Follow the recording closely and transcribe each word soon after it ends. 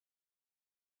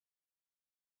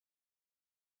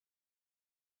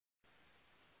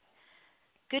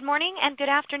Good morning and good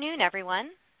afternoon,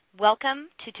 everyone. Welcome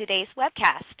to today's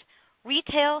webcast,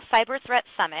 Retail Cyber Threat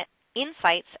Summit,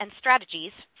 Insights and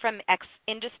Strategies from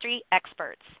Industry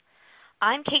Experts.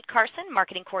 I'm Kate Carson,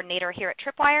 Marketing Coordinator here at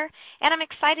Tripwire, and I'm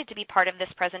excited to be part of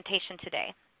this presentation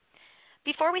today.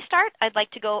 Before we start, I'd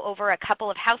like to go over a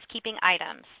couple of housekeeping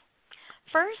items.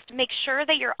 First, make sure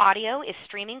that your audio is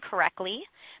streaming correctly.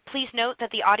 Please note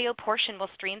that the audio portion will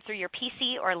stream through your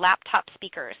PC or laptop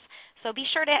speakers. So be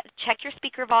sure to check your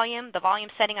speaker volume, the volume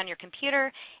setting on your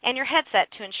computer, and your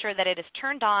headset to ensure that it is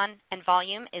turned on and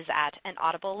volume is at an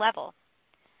audible level.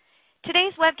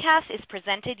 Today's webcast is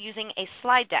presented using a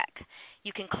slide deck.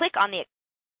 You can click on the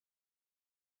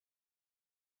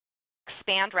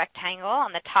expand rectangle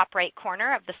on the top right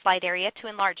corner of the slide area to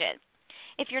enlarge it.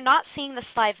 If you're not seeing the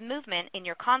slide movement in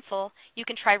your console, you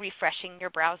can try refreshing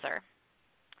your browser.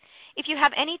 If you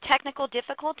have any technical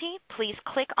difficulty, please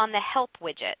click on the Help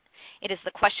widget. It is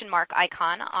the question mark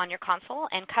icon on your console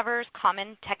and covers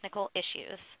common technical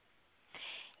issues.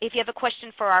 If you have a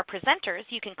question for our presenters,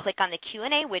 you can click on the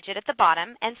Q&A widget at the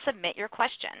bottom and submit your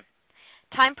question.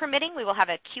 Time permitting, we will have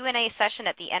a Q&A session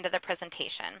at the end of the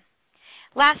presentation.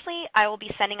 Lastly, I will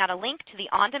be sending out a link to the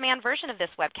on-demand version of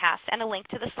this webcast and a link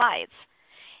to the slides.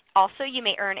 Also, you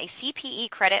may earn a CPE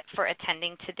credit for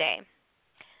attending today.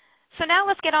 So now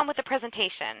let's get on with the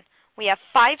presentation. We have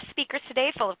 5 speakers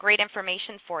today full of great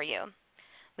information for you.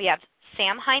 We have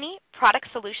Sam Heiney, Product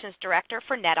Solutions Director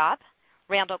for Netop,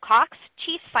 Randal Cox,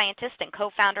 Chief Scientist and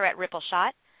Co-founder at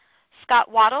Rippleshot,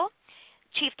 Scott Waddell,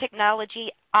 Chief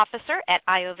Technology Officer at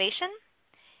iovation,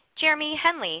 Jeremy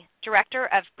Henley, Director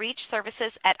of Breach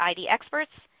Services at ID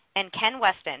Experts, and Ken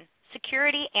Westin,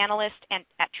 Security Analyst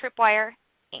at Tripwire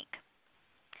Inc.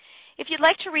 If you'd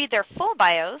like to read their full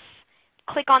bios,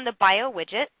 click on the Bio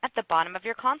widget at the bottom of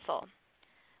your console.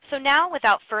 So now,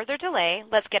 without further delay,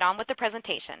 let's get on with the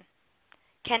presentation.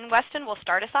 Ken Westin will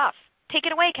start us off. Take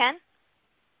it away, Ken.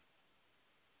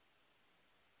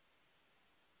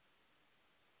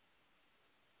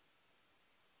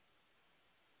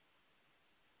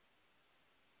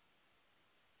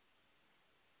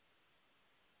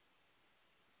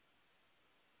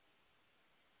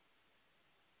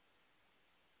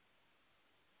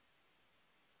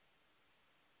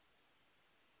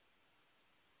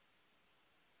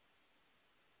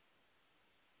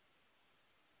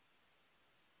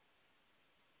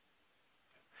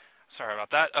 Sorry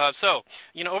about that.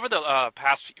 Over the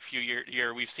past few years,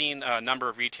 we've seen a number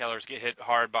of retailers get hit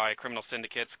hard by criminal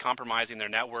syndicates, compromising their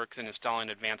networks and installing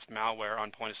advanced malware on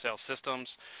point-of-sale systems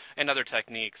and other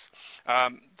techniques.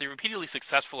 The repeatedly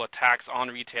successful attacks on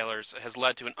retailers has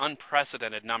led to an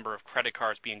unprecedented number of credit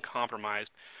cards being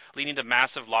compromised, leading to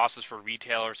massive losses for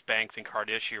retailers, banks, and card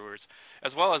issuers,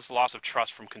 as well as loss of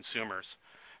trust from consumers.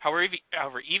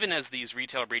 However, even as these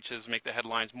retail breaches make the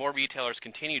headlines, more retailers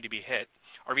continue to be hit.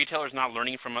 Are retailers not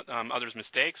learning from others'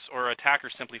 mistakes, or are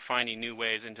attackers simply finding new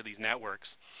ways into these networks?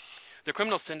 The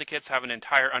criminal syndicates have an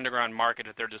entire underground market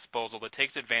at their disposal that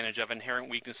takes advantage of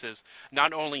inherent weaknesses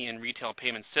not only in retail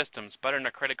payment systems, but in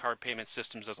our credit card payment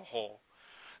systems as a whole.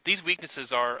 These weaknesses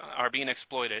are being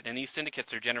exploited, and these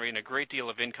syndicates are generating a great deal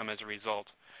of income as a result,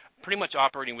 pretty much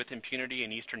operating with impunity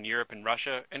in Eastern Europe and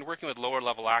Russia and working with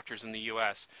lower-level actors in the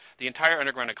U.S. The entire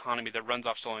underground economy that runs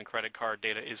off stolen credit card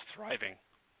data is thriving.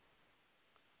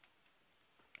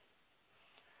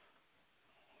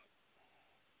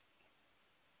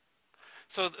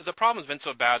 So the problem has been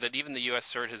so bad that even the U.S.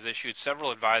 CERT has issued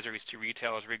several advisories to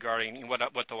retailers regarding what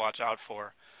to watch out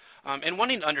for. And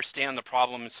wanting to understand the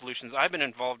problem and solutions, I've been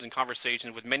involved in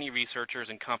conversations with many researchers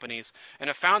and companies and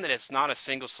have found that it's not a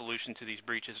single solution to these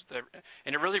breaches,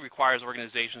 and it really requires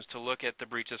organizations to look at the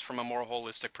breaches from a more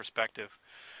holistic perspective.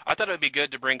 I thought it would be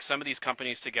good to bring some of these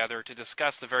companies together to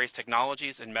discuss the various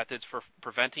technologies and methods for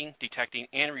preventing, detecting,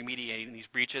 and remediating these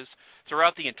breaches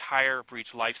throughout the entire breach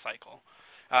lifecycle.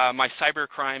 My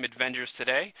cybercrime adventures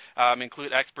today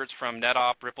include experts from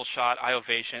Netop, Rippleshot,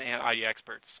 iovation, and ID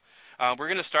Experts. We're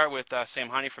going to start with Sam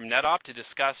Heiney from Netop to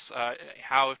discuss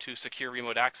how to secure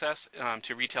remote access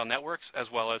to retail networks as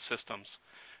well as systems.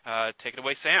 Take it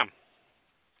away, Sam.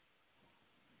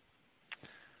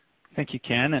 Thank you,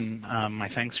 Ken, and my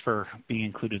thanks for being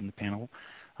included in the panel.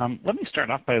 Let me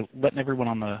start off by letting everyone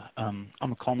on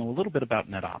the call know a little bit about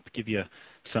Netop, give you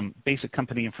some basic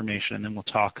company information, and then we'll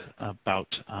talk about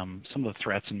some of the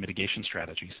threats and mitigation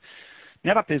strategies.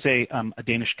 Netop is a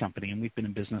Danish company, and we've been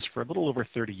in business for a little over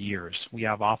 30 years. We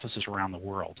have offices around the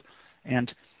world,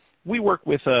 and we work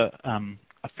with a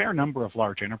fair number of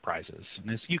large enterprises. And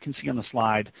as you can see on the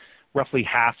slide, roughly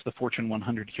half the Fortune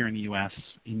 100 here in the U.S.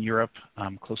 In Europe,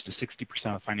 close to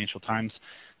 60% of Financial Times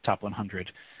top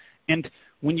 100. And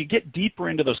when you get deeper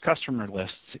into those customer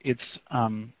lists, it's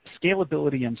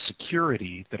scalability and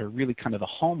security that are really kind of the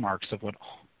hallmarks of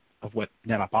what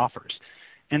Netop offers.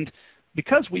 And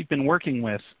because we've been working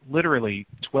with literally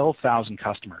 12,000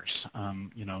 customers,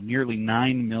 nearly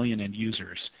 9 million end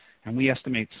users, and we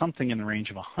estimate something in the range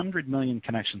of 100 million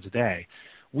connections a day,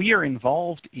 we are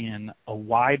involved in a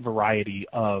wide variety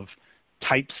of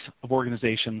types of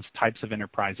organizations, types of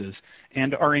enterprises,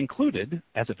 and are included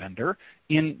as a vendor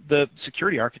in the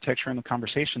security architecture and the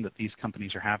conversation that these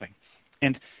companies are having.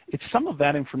 And it's some of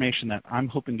that information that I'm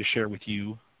hoping to share with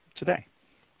you today.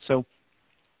 So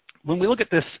when we look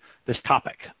at this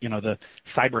topic, the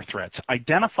cyber threats,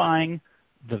 identifying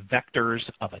the vectors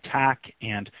of attack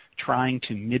and trying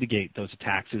to mitigate those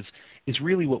attacks is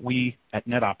really what we at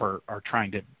Netop are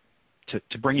trying to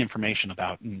bring information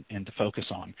about and to focus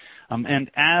on.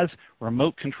 And as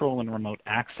remote control and remote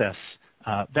access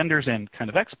vendors and kind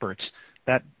of experts,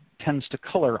 that tends to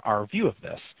color our view of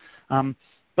this.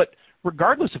 But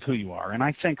regardless of who you are, and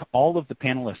I think all of the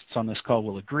panelists on this call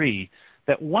will agree,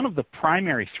 that one of the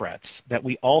primary threats that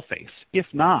we all face, if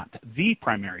not the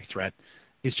primary threat,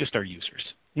 is just our users.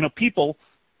 People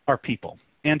are people.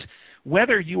 And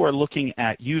whether you are looking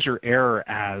at user error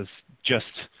as just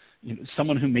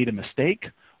someone who made a mistake,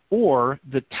 or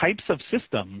the types of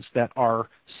systems that are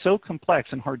so complex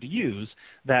and hard to use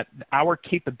that our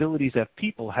capabilities as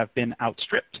people have been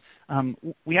outstripped,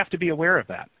 we have to be aware of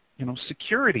that.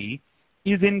 Security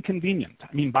is inconvenient,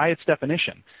 by its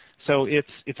definition. So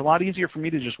it's a lot easier for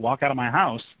me to just walk out of my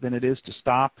house than it is to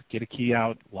stop, get a key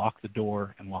out, lock the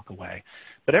door, and walk away.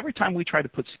 But every time we try to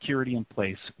put security in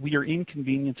place, we are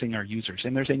inconveniencing our users,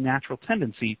 and there's a natural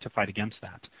tendency to fight against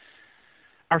that.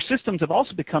 Our systems have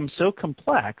also become so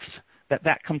complex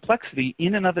that complexity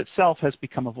in and of itself has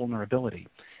become a vulnerability.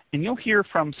 And you'll hear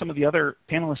from some of the other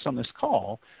panelists on this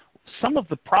call some of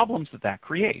the problems that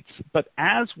creates. But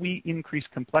as we increase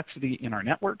complexity in our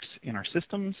networks, in our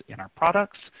systems, in our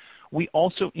products, we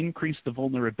also increase the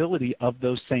vulnerability of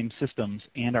those same systems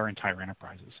and our entire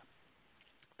enterprises.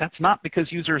 That's not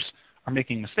because users are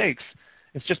making mistakes.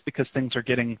 It's just because things are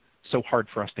getting so hard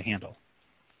for us to handle.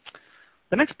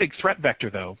 The next big threat vector,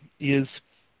 though, is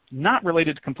not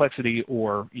related to complexity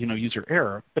or user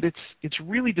error, but it's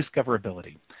really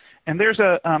discoverability. And there's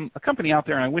a company out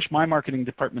there, and I wish my marketing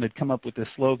department had come up with this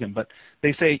slogan, but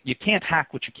they say you can't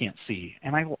hack what you can't see.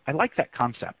 And I like that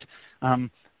concept.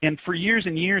 And for years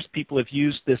and years, people have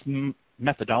used this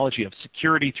methodology of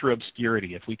security through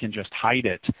obscurity. If we can just hide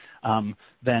it,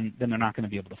 then they're not going to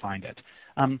be able to find it.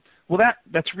 Well,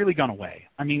 that's really gone away.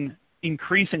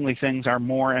 Increasingly things are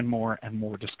more and more and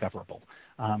more discoverable.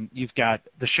 You've got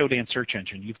the Shodan search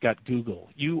engine. You've got Google.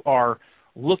 You are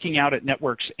looking out at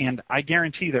networks, and I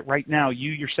guarantee that right now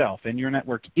you yourself and your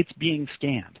network, it's being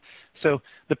scanned. So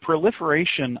the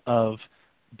proliferation of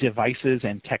devices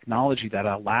and technology that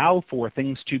allow for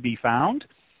things to be found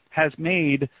has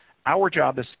made our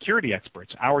job as security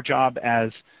experts, our job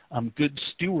as good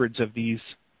stewards of these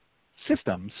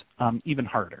systems even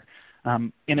harder.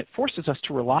 And it forces us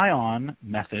to rely on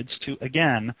methods to,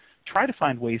 again, try to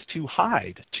find ways to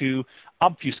hide, to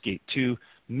obfuscate, to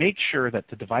make sure that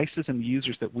the devices and the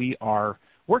users that we are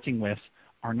working with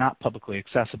are not publicly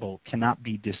accessible, cannot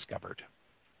be discovered.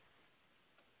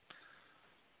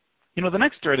 The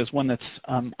next threat is one that's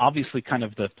obviously kind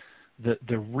of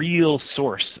the real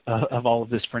source of all of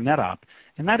this for Netop,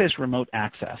 and that is remote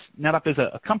access. Netop is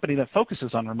a company that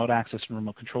focuses on remote access and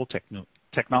remote control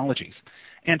technologies.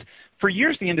 And for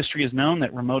years, the industry has known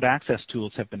that remote access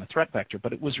tools have been a threat vector,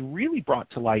 but it was really brought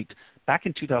to light back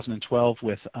in 2012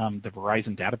 with the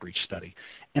Verizon data breach study.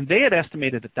 And they had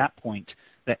estimated at that point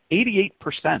that 88%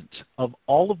 of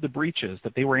all of the breaches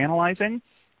that they were analyzing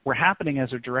were happening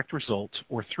as a direct result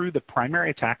or through the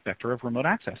primary attack vector of remote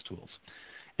access tools.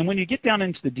 And when you get down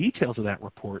into the details of that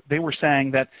report, they were saying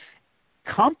that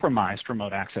compromised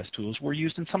remote access tools were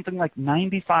used in something like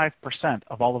 95%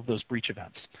 of all of those breach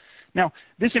events. Now,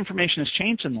 this information has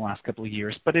changed in the last couple of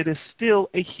years, but it is still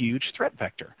a huge threat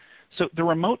vector. So the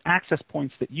remote access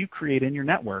points that you create in your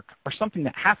network are something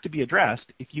that have to be addressed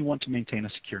if you want to maintain a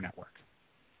secure network.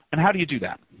 And how do you do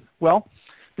that? Well,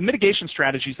 the mitigation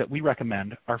strategies that we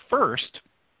recommend are first,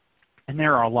 and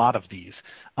there are a lot of these,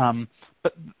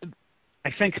 but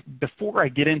I think before I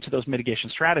get into those mitigation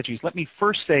strategies, let me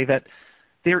first say that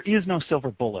there is no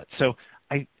silver bullet. So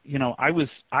I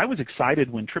was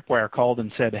excited when Tripwire called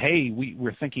and said, hey,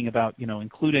 we're thinking about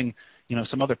including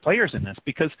some other players in this,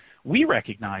 because we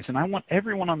recognize, and I want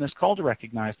everyone on this call to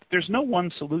recognize, that there's no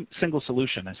one single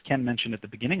solution, as Ken mentioned at the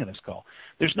beginning of this call.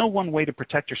 There's no one way to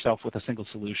protect yourself with a single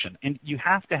solution, and you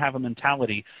have to have a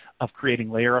mentality of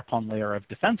creating layer upon layer of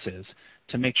defenses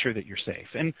to make sure that you're safe.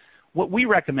 And what we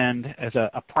recommend as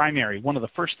a primary, one of the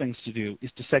first things to do is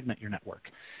to segment your network.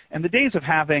 And the days of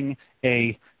having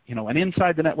an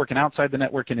inside the network and outside the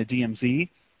network in a DMZ,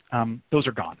 those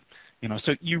are gone.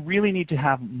 So you really need to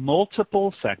have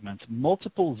multiple segments,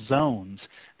 multiple zones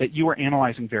that you are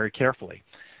analyzing very carefully.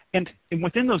 And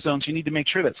within those zones, you need to make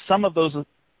sure that some of those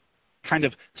kind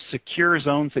of secure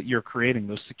zones that you're creating,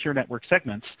 those secure network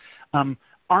segments,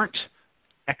 aren't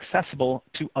accessible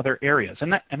to other areas.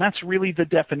 And that's really the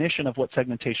definition of what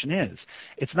segmentation is.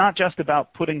 It's not just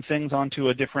about putting things onto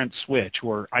a different switch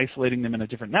or isolating them in a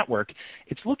different network.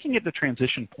 It's looking at the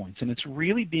transition points, and it's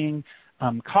really being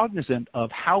cognizant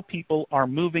of how people are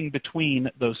moving between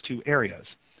those two areas.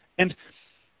 And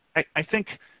I think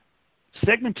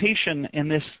segmentation in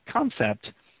this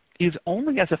concept is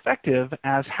only as effective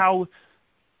as how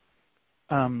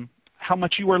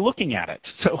much you are looking at it.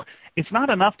 So it's not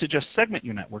enough to just segment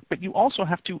your network, but you also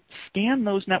have to scan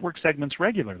those network segments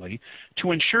regularly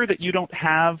to ensure that you don't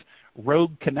have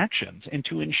rogue connections and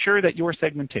to ensure that your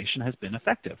segmentation has been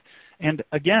effective. And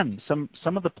again,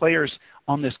 some of the players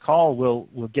on this call will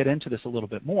get into this a little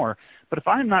bit more, but if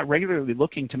I'm not regularly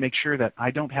looking to make sure that I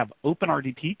don't have open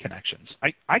RDP connections,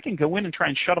 I can go in and try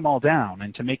and shut them all down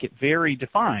and to make it very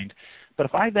defined. But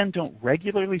if I then don't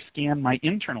regularly scan my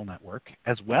internal network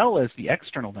as well as the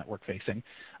external network facing,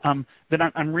 then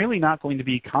I'm really not going to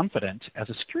be confident as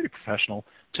a security professional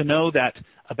to know that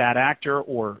a bad actor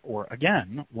or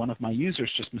again, one of my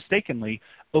users just mistakenly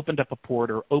opened up a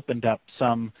port or opened up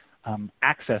some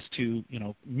access to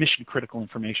mission critical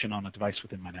information on a device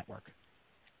within my network.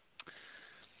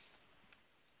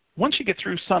 Once you get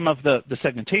through some of the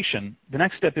segmentation, the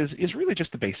next step is really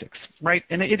just the basics, right?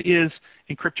 And it is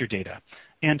encrypt your data.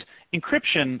 And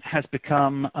encryption has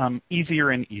become easier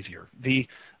and easier. The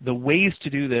ways to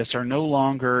do this are no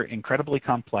longer incredibly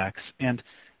complex, and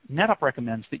Netop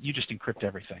recommends that you just encrypt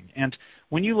everything. And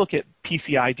when you look at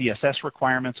PCI DSS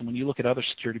requirements and when you look at other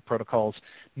security protocols,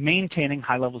 maintaining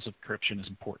high levels of encryption is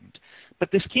important.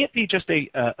 But this can't be just an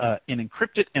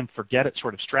encrypt it and forget it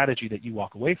sort of strategy that you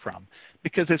walk away from.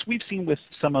 Because as we've seen with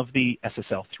some of the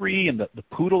SSL3 and the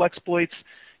Poodle exploits,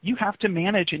 you have to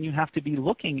manage and you have to be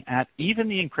looking at even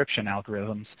the encryption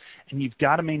algorithms, and you've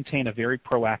got to maintain a very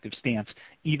proactive stance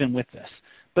even with this.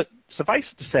 But suffice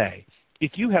it to say,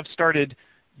 if you have started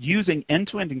using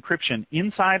end-to-end encryption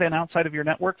inside and outside of your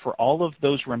network for all of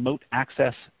those remote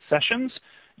access sessions,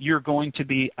 you're going to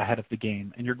be ahead of the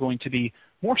game, and you're going to be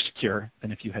more secure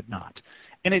than if you had not.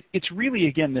 And it's really,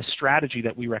 again, this strategy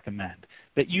that we recommend,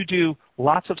 that you do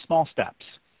lots of small steps.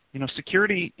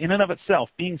 Security in and of itself,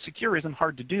 being secure isn't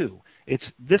hard to do. It's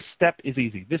this step is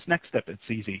easy. This next step is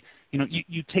easy.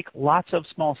 You take lots of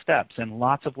small steps and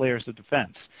lots of layers of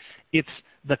defense. It's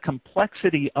the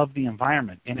complexity of the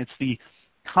environment, and it's the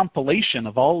compilation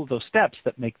of all of those steps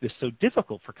that make this so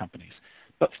difficult for companies.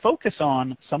 But focus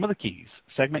on some of the keys.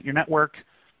 Segment your network.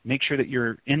 Make sure that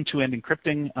you're end-to-end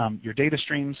encrypting your data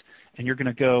streams, and you're going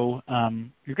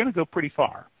to go pretty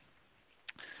far.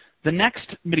 The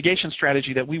next mitigation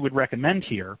strategy that we would recommend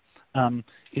here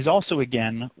is also,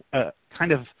 again,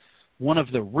 kind of one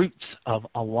of the roots of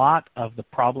a lot of the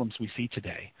problems we see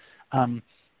today.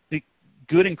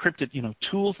 Good encrypted,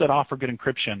 tools that offer good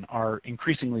encryption are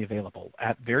increasingly available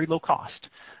at very low cost.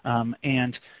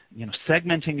 And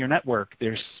segmenting your network,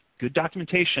 there's good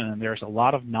documentation, and there's a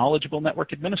lot of knowledgeable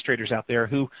network administrators out there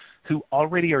who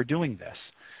already are doing this.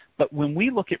 But when we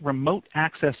look at remote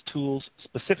access tools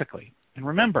specifically, and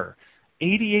remember,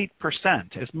 88%,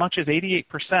 as much as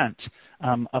 88%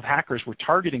 of hackers were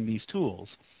targeting these tools,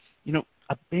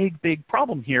 a big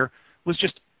problem here was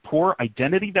just poor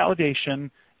identity validation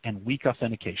and weak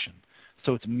authentication.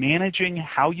 So it's managing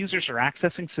how users are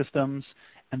accessing systems,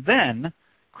 and then,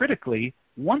 critically,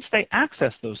 once they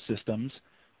access those systems,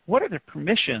 what are the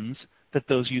permissions that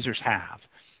those users have?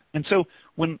 And so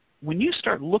when you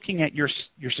start looking at your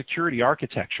security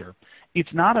architecture,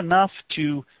 it's not enough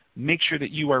to make sure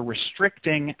that you are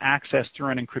restricting access through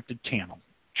an encrypted channel.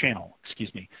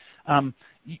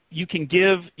 You can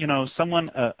give someone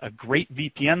a great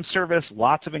VPN service,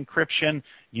 lots of encryption.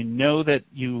 You know that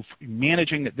you're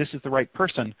managing that this is the right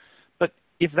person. But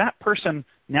if that person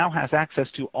now has access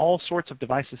to all sorts of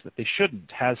devices that they shouldn't,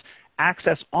 has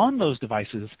access on those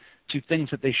devices to things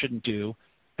that they shouldn't do,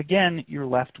 again, you're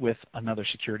left with another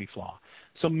security flaw.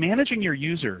 So managing your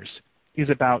users is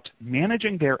about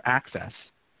managing their access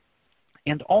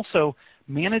and also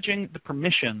managing the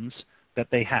permissions that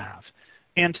they have.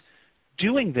 And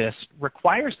doing this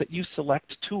requires that you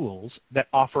select tools that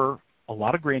offer a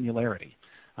lot of granularity.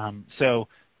 So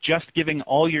just giving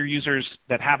all your users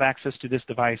that have access to this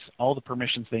device all the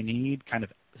permissions they need, kind of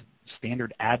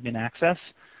standard admin access,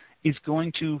 is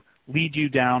going to lead you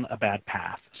down a bad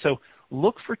path. So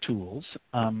look for tools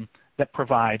that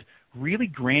provide really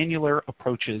granular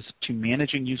approaches to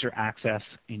managing user access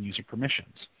and user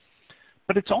permissions.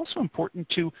 But it's also important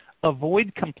to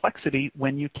avoid complexity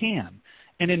when you can.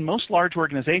 And in most large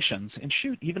organizations, and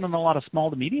shoot, even in a lot of small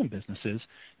to medium businesses,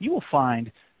 you will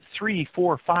find 3,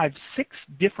 4, 5, 6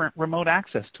 different remote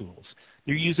access tools.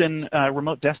 They're using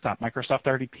remote desktop, Microsoft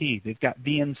RDP. They've got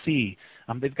VNC.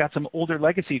 They've got some older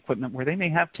legacy equipment where they may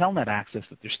have Telnet access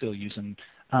that they're still using.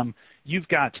 You've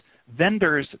got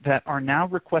vendors that are now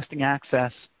requesting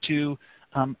access to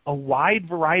a wide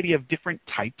variety of different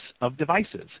types of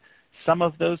devices. Some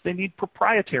of those, they need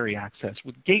proprietary access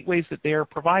with gateways that they are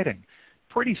providing.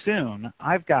 Pretty soon,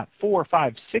 I've got 4,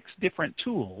 5, 6 different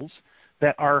tools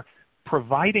that are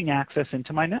providing access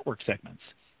into my network segments.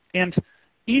 And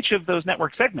each of those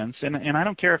network segments, and I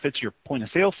don't care if it's your point of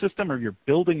sale system or your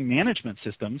building management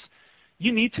systems,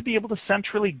 you need to be able to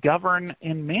centrally govern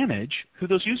and manage who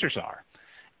those users are.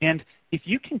 And if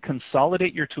you can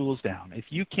consolidate your tools down, if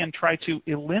you can try to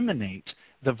eliminate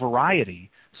the variety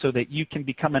so that you can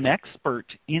become an expert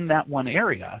in that one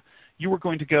area, you are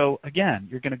going to go, again,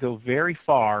 you're going to go very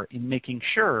far in making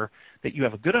sure that you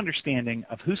have a good understanding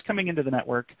of who's coming into the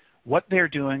network, what they're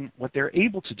doing, what they're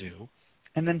able to do,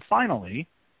 and then finally,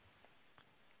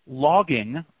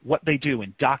 logging what they do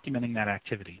and documenting that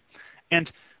activity.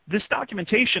 And this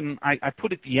documentation I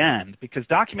put at the end because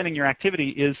documenting your activity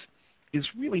is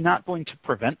really not going to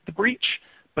prevent the breach,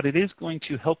 but it is going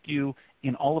to help you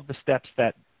in all of the steps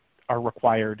that are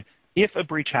required if a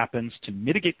breach happens to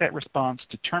mitigate that response,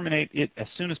 to terminate it as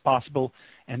soon as possible,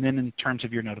 and then in terms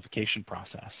of your notification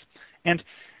process. And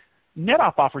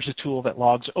Netop offers a tool that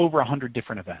logs over 100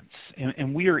 different events,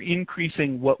 and we are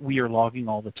increasing what we are logging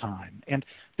all the time. And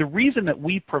the reason that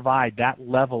we provide that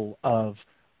level of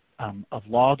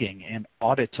logging and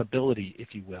auditability,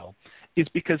 if you will, is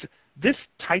because this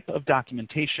type of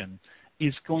documentation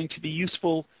is going to be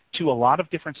useful to a lot of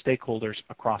different stakeholders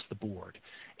across the board.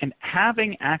 And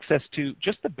having access to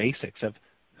just the basics of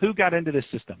who got into this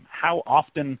system, how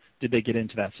often did they get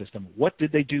into that system, what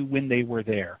did they do when they were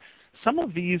there. Some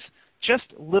of these just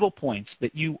little points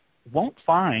that you won't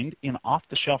find in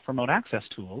off-the-shelf remote access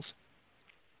tools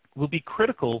will be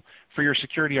critical for your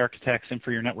security architects and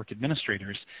for your network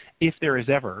administrators if there is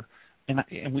ever,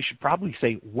 and we should probably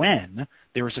say when,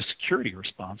 there is a security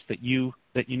response that you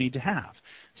need to have.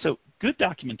 So good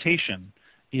documentation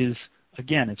is,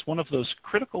 again, it's one of those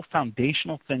critical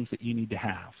foundational things that you need to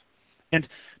have. And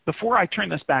before I turn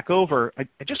this back over, I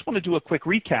just want to do a quick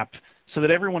recap so that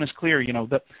everyone is clear. You know,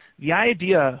 the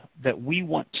idea that we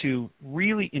want to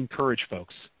really encourage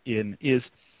folks in is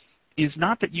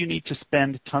not that you need to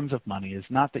spend tons of money, is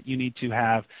not that you need to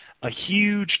have a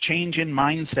huge change in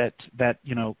mindset that,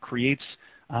 you know, creates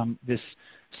this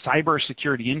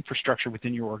cybersecurity infrastructure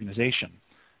within your organization.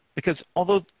 Because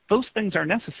although those things are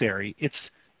necessary, it's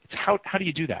how do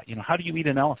you do that? You know, how do you eat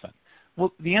an elephant?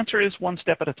 Well, the answer is one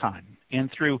step at a time. And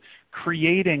through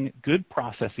creating good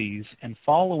processes and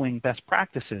following best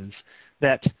practices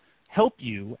that help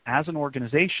you as an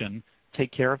organization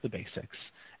take care of the basics,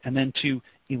 and then to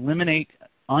eliminate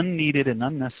unneeded and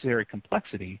unnecessary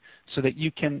complexity so that you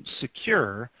can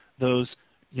secure those,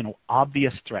 you know,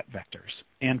 obvious threat vectors.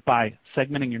 And by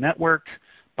segmenting your network,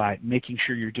 by making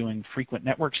sure you're doing frequent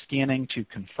network scanning to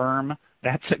confirm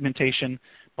that segmentation,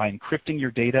 by encrypting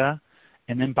your data,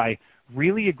 and then by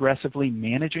really aggressively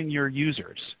managing your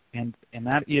users. And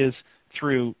that is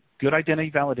through good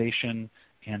identity validation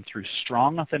and through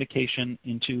strong authentication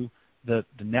into the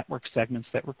network segments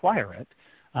that require it.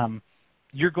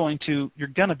 You're going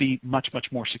to be much, much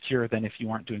more secure than if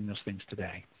you aren't doing those things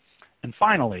today. And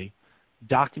finally,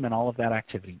 document all of that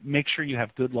activity. Make sure you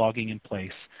have good logging in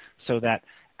place so that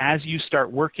as you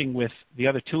start working with the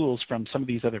other tools from some of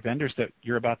these other vendors that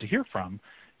you're about to hear from,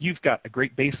 you've got a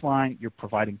great baseline, you're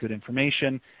providing good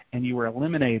information, and you are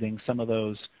eliminating some of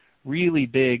those really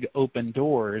big open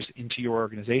doors into your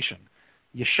organization.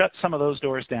 You shut some of those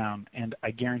doors down, and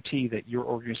I guarantee that your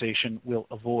organization will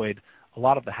avoid a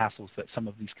lot of the hassles that some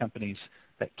of these companies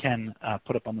that Ken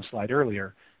put up on the slide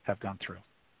earlier have gone through.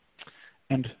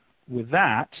 And with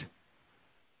that,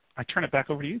 I turn it back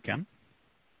over to you, Ken.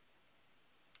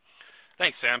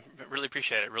 Thanks, Sam. Really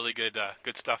appreciate it. Really good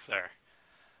stuff there.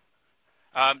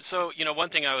 So,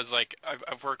 one thing I was like,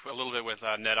 I've worked a little bit with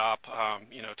Netop,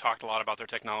 talked a lot about their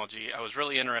technology. I was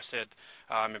really interested,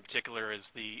 in particular, is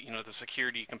the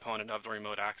security component of the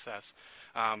remote access.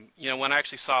 When I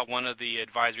actually saw one of the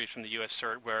advisories from the U.S.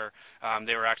 CERT where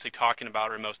they were actually talking about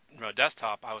remote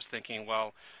desktop, I was thinking,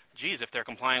 well, geez, if they're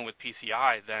complying with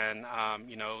PCI, then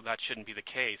that shouldn't be the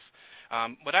case.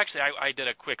 But actually, I did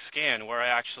a quick scan where I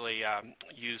actually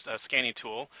used a scanning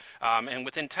tool, and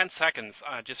within 10 seconds,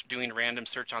 just doing random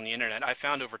search on the internet, I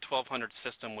found over 1,200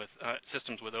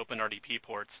 systems with open RDP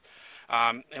ports.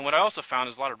 And what I also found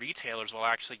is a lot of retailers will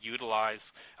actually utilize,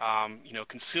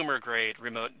 consumer-grade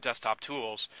remote desktop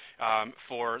tools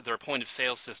for their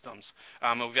point-of-sale systems.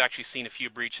 And we've actually seen a few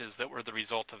breaches that were the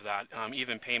result of that.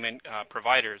 Even payment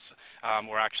providers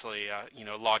were actually,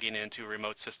 logging into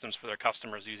remote systems for their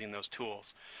customers using those tools.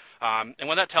 And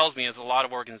what that tells me is a lot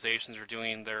of organizations are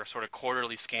doing their sort of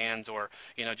quarterly scans or,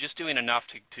 just doing enough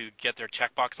to get their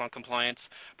checkbox on compliance,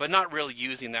 but not really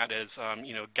using that as,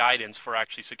 guidance for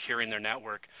actually securing their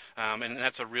network. And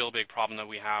that's a real big problem that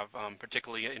we have,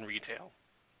 particularly in retail.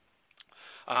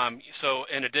 So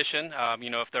in addition,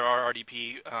 if there are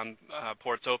RDP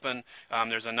ports open,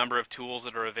 there's a number of tools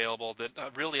that are available that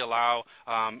really allow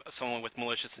someone with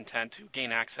malicious intent to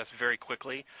gain access very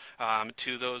quickly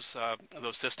to those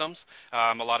systems.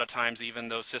 A lot of times even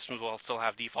those systems will still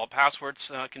have default passwords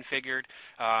configured,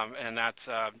 and that's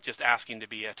just asking to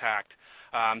be attacked.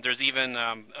 There's even,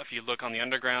 if you look on the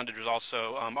underground, there's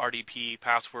also RDP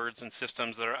passwords and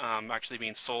systems that are actually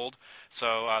being sold.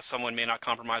 So someone may not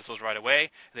compromise those right away.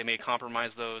 They may compromise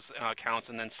those accounts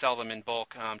and then sell them in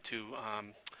bulk to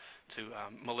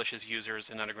malicious users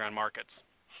in underground markets.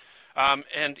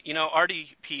 And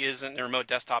RDP isn't, the remote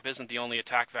desktop isn't the only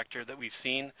attack vector that we've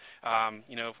seen.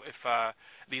 If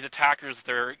these attackers,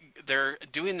 they're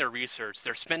doing their research.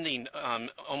 They're spending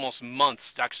almost months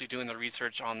actually doing the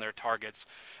research on their targets.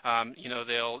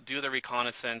 They'll do the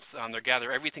reconnaissance. They'll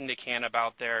gather everything they can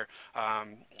about their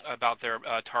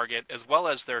target, as well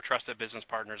as their trusted business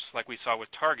partners, like we saw with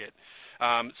Target.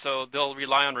 So they'll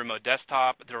rely on remote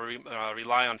desktop. They'll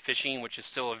rely on phishing, which is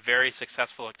still a very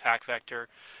successful attack vector.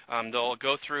 They'll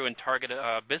go through and target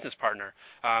a business partner,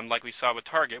 like we saw with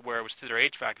Target, where it was through their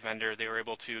HVAC vendor. They were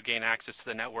able to gain access to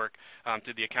the network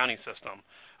through the accounting system.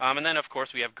 And then, of course,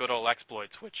 we have good old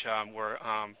exploits, which were,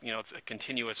 it's a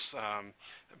continuous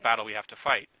battle we have to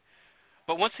fight.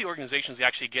 But once the organizations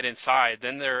actually get inside,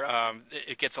 then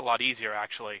it gets a lot easier,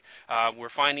 actually.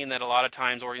 We're finding that a lot of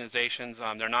times organizations,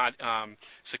 they're not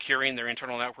securing their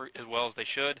internal network as well as they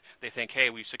should. They think,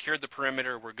 hey, we've secured the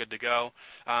perimeter, we're good to go.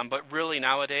 But really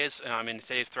nowadays, in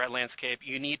today's threat landscape,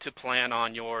 you need to plan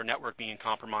on your network being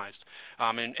compromised.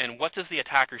 And what does the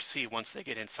attacker see once they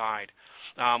get inside?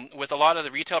 With a lot of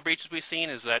the retail breaches we've seen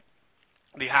is that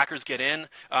the hackers get in.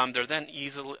 They're then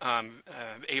easily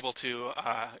able to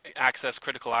access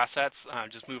critical assets,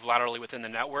 just move laterally within the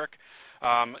network.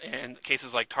 In cases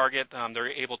like Target, they're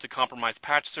able to compromise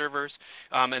patch servers.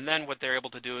 And then what they're able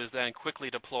to do is then quickly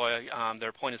deploy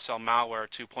their point-of-sale malware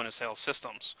to point-of-sale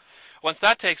systems. Once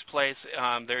that takes place,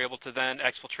 they're able to then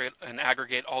exfiltrate and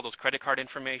aggregate all those credit card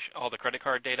information, all the credit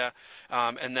card data,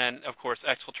 and then, of course,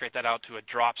 exfiltrate that out to a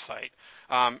drop site.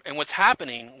 And what's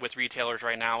happening with retailers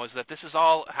right now is that this is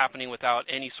all happening without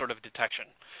any sort of detection.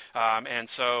 And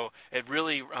so it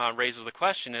really raises the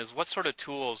question is, what sort of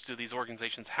tools do these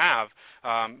organizations have,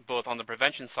 both on the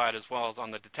prevention side as well as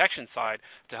on the detection side,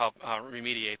 to help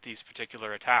remediate these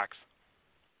particular attacks?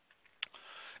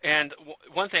 And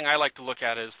one thing I like to look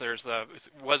at is it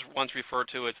was once referred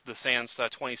to as the SANS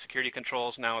 20 security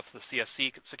controls. Now it's the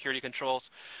CSC security controls.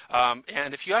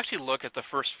 And if you actually look at the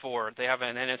first four, they have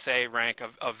an NSA rank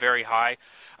of very high.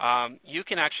 You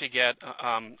can actually get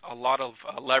a lot of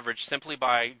leverage simply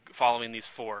by following these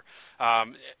four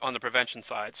on the prevention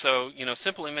side. So,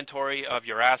 simple inventory of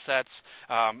your assets,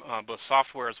 both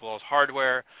software as well as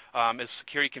hardware, is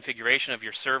security configuration of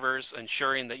your servers,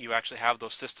 ensuring that you actually have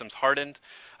those systems hardened,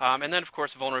 and then, of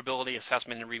course, vulnerability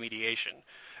assessment and remediation.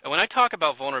 And when I talk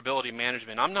about vulnerability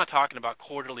management, I'm not talking about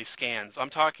quarterly scans. I'm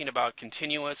talking about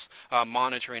continuous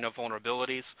monitoring of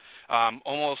vulnerabilities.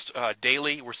 Almost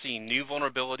daily, we're seeing new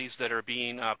vulnerabilities that are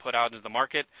being put out into the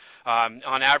market. On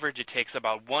average, it takes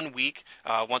about 1 week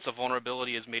once a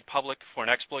vulnerability is made public for an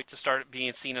exploit to start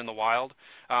being seen in the wild.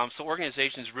 So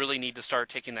organizations really need to start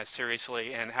taking that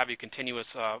seriously and have a continuous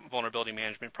vulnerability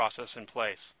management process in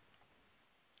place.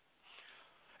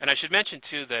 And I should mention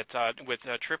too that with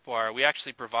Tripwire, we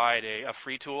actually provide a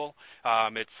free tool.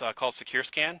 It's called Secure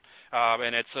Scan,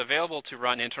 and it's available to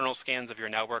run internal scans of your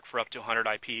network for up to 100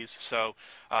 IPs. So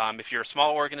if you're a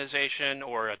small organization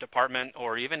or a department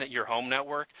or even at your home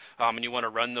network and you want to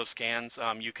run those scans,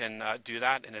 you can do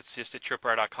that, and it's just at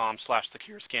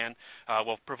tripwire.com/securescan.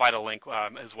 We'll provide a link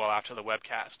as well after the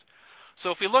webcast. So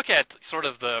if we look at sort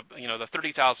of the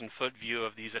 30,000-foot view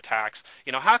of these attacks,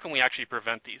 how can we actually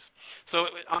prevent these? So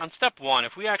on step one,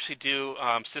 if we actually do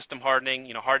system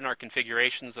hardening, harden our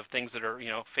configurations of things that are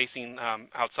facing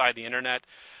outside the internet,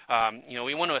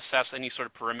 we want to assess any sort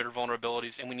of perimeter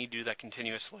vulnerabilities, and we need to do that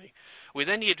continuously. We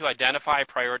then need to identify,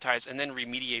 prioritize, and then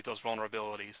remediate those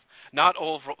vulnerabilities. Not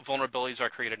all vulnerabilities are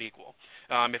created equal.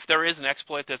 If there is an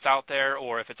exploit that's out there,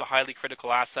 or if it's a highly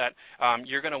critical asset,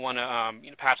 you're going to want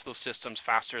to patch those systems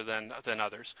faster than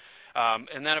others.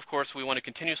 And then, of course, we want to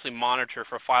continuously monitor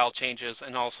for file changes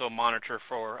and also monitor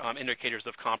for indicators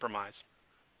of compromise.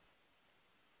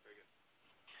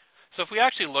 So if we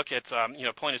actually look at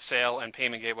point of sale and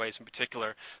payment gateways in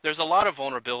particular, there's a lot of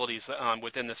vulnerabilities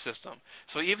within the system.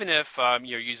 So even if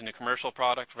you're using a commercial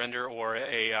product vendor or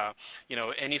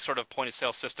any sort of point of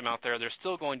sale system out there, there's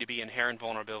still going to be inherent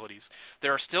vulnerabilities.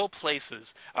 There are still places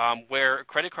where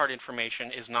credit card information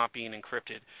is not being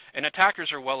encrypted, and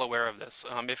attackers are well aware of this.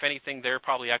 If anything, they're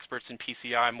probably experts in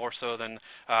PCI more so than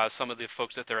some of the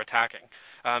folks that they're attacking.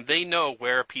 They know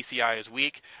where PCI is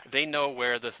weak. They know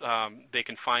where they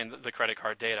can find the credit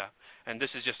card data. And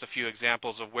this is just a few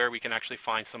examples of where we can actually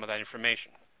find some of that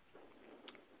information.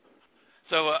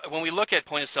 So when we look at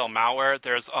point-of-sale malware,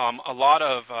 there's a lot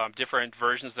of different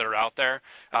versions that are out there.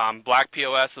 Black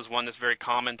POS is one that's very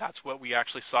common. That's what we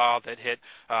actually saw that hit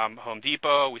Home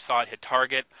Depot. We saw it hit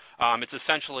Target. It's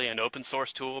essentially an open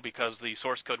source tool because the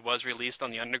source code was released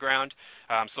on the underground.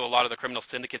 So a lot of the criminal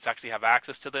syndicates actually have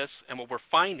access to this. And what we're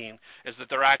finding is that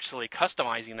they're actually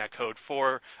customizing that code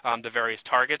for the various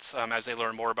targets as they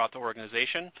learn more about the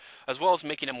organization, as well as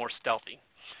making it more stealthy.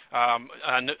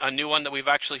 A new one that we've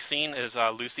actually seen is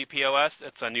Lucy POS.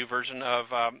 It's a new version of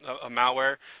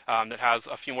malware that has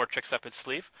a few more tricks up its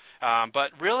sleeve.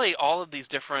 But really, all of these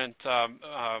different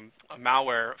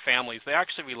malware families, they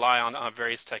actually rely on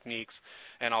various techniques,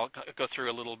 and I'll go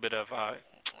through a little bit of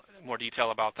more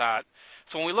detail about that.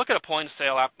 So when we look at a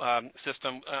point-of-sale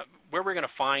system, where we're going to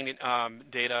find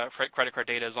data, credit card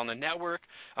data, is on the network,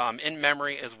 in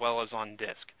memory, as well as on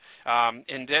disk.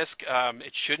 In disk,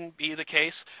 it shouldn't be the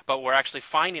case, but we're actually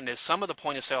finding is some of the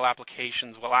point-of-sale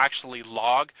applications will actually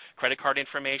log credit card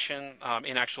information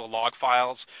in actual log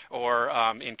files or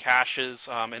in caches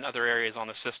and other areas on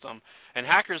the system. And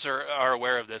hackers are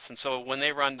aware of this, and so when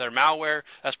they run their malware,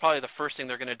 that's probably the first thing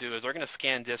they're going to do is they're going to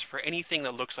scan disk for anything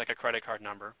that looks like a credit card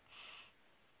number.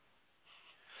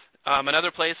 Another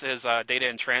place is data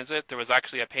in transit. There was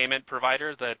actually a payment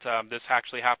provider that this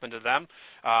actually happened to them.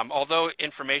 Although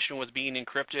information was being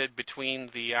encrypted between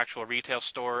the actual retail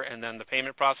store and then the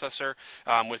payment processor,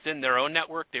 within their own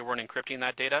network, they weren't encrypting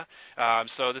that data.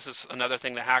 So this is another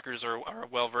thing that hackers are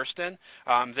well versed in.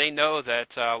 They know that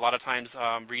a lot of times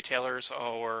retailers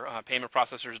or payment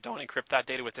processors don't encrypt that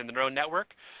data within their own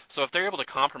network. So if they're able to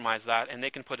compromise that and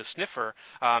they can put a sniffer,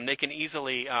 they can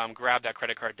easily grab that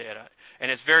credit card data.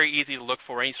 And it's very easy to look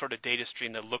for any sort of data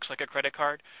stream that looks like a credit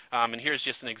card. And here's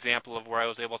just an example of where I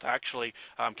was able to actually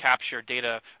capture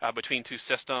data between two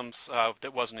systems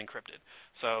that wasn't encrypted.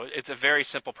 So it's a very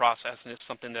simple process, and it's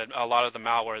something that a lot of the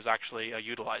malware is actually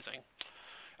utilizing.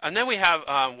 And then we have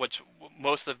what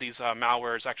most of these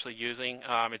malware is actually using.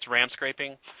 It's RAM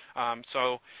scraping.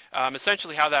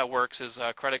 Essentially how that works is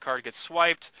a credit card gets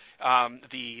swiped,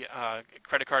 the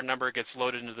credit card number gets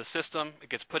loaded into the system, it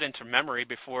gets put into memory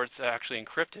before it's actually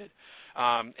encrypted.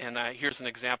 Here's an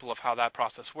example of how that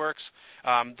process works.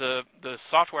 The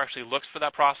software actually looks for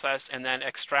that process and then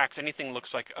extracts anything that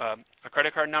looks like a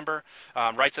credit card number,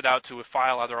 writes it out to a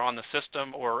file either on the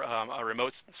system or a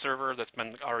remote server that's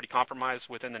been already compromised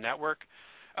within the network.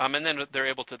 And then they're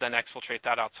able to then exfiltrate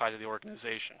that outside of the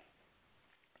organization.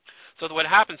 So what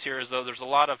happens here is, though, there's a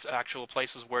lot of actual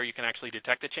places where you can actually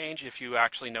detect a change if you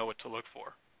actually know what to look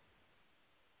for.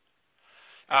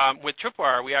 With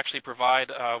Tripwire, we actually provide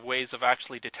ways of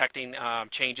actually detecting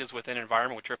changes within an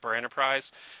environment with Tripwire Enterprise.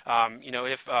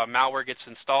 If malware gets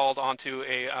installed onto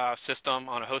a system,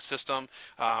 on a host system,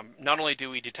 not only do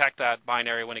we detect that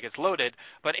binary when it gets loaded,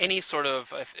 but any sort of,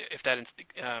 if that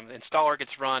installer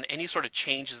gets run, any sort of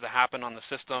changes that happen on the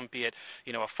system, be it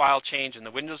a file change in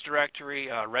the Windows directory,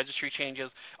 registry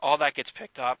changes, all that gets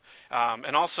picked up.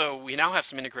 And also, we now have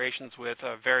some integrations with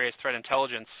various threat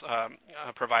intelligence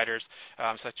providers,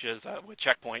 such as with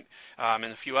Checkpoint and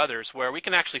a few others, where we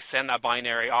can actually send that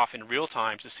binary off in real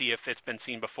time to see if it's been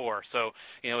seen before. So,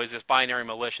 is this binary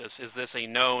malicious? Is this a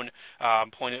known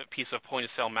piece of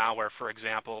point-of-sale malware, for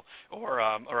example, or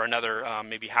another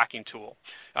maybe hacking tool?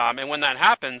 And when that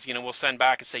happens, we'll send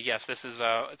back and say, yes, this is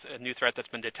a new threat that's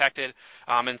been detected.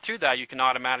 And through that, you can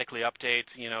automatically update,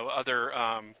 other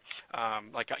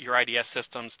like your IDS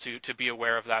systems to be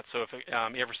aware of that. So if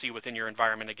you ever see within your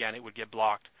environment again, it would get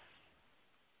blocked.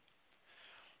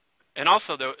 And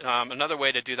also, another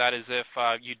way to do that is if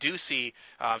you do see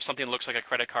something that looks like a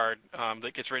credit card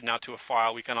that gets written out to a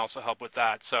file, we can also help with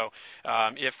that. So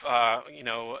if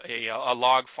a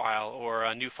log file or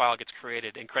a new file gets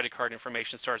created and credit card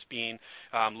information starts being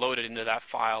loaded into that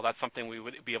file, that's something we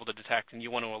would be able to detect, and you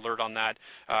want to alert on that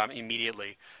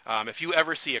immediately. If you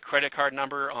ever see a credit card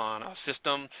number on a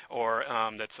system or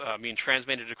that's being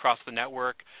transmitted across the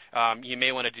network, you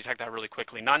may want to detect that really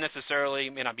quickly. Not necessarily,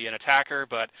 may not be an attacker,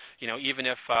 but even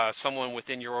if someone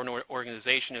within your own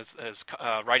organization is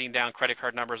writing down credit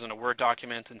card numbers in a Word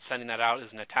document and sending that out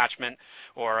as an attachment,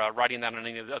 or writing that on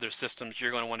any of the other systems,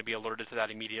 you're going to want to be alerted to that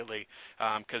immediately,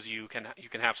 because you can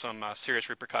have some serious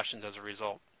repercussions as a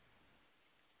result.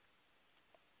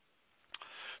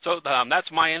 So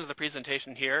that's my end of the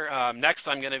presentation here. Next,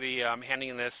 I'm going to be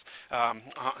handing this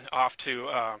off to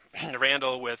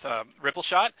Randal with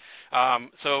Rippleshot.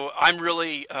 So I'm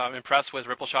really impressed with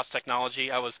Rippleshot's technology.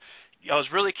 I was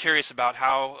really curious about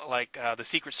how, the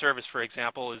Secret Service, for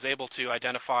example, is able to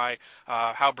identify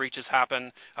how breaches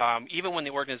happen, even when the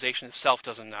organization itself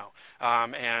doesn't know.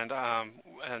 And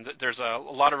there's a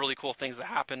lot of really cool things that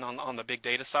happen on the big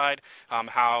data side,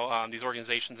 how these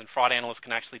organizations and fraud analysts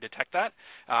can actually detect that.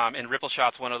 And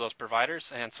Rippleshot's one of those providers.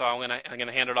 And so I'm going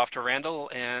to hand it off to Randal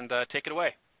and take it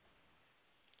away.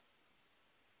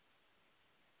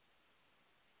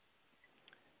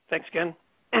 Thanks, Ken.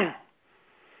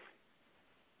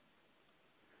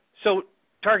 So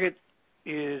Target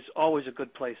is always a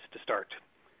good place to start.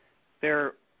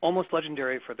 They're almost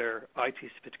legendary for their IT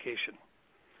sophistication.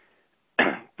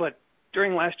 But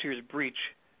during last year's breach,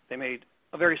 they made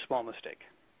a very small mistake.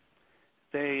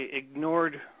 They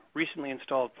ignored recently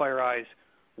installed FireEye's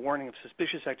warning of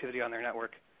suspicious activity on their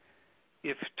network.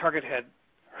 If Target had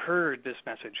heard this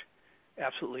message,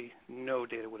 absolutely no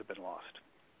data would have been lost.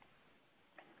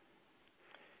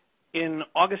 In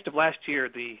August of last year,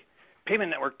 the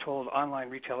payment network told online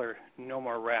retailer No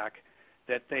More Rack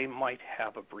that they might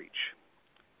have a breach.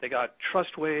 They got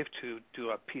TrustWave to do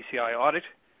a PCI audit,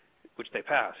 which they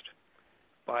passed.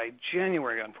 By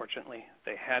January, unfortunately,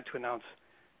 they had to announce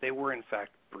they were in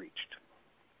fact breached.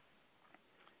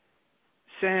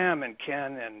 Sam and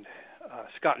Ken and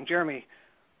Scott and Jeremy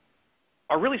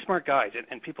are really smart guys,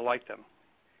 and people like them.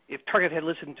 If Target had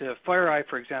listened to FireEye,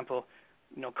 for example,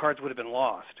 no cards would have been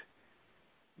lost.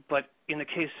 But in the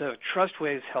case of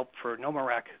TrustWave's help for No More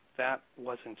Rack, that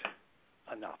wasn't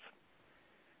enough.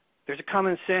 There's a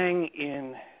common saying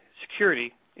in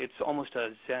security, it's almost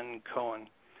a Zen koan,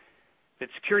 that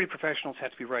security professionals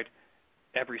have to be right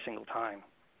every single time.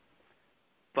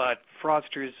 But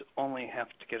fraudsters only have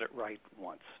to get it right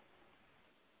once.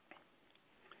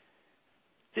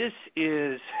 This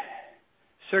is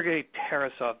Sergei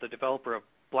Tarasov, the developer of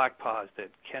BlackPaws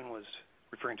that Ken was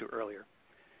referring to earlier.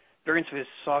 Variants of his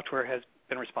software has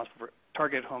been responsible for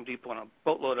Target, Home Depot, and a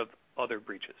boatload of other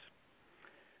breaches.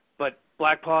 But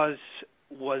BlackPaws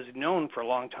was known for a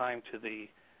long time to the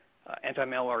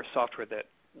anti-malware software that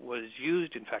was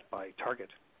used, in fact, by Target.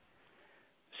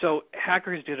 So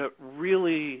hackers did a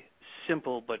really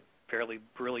simple but fairly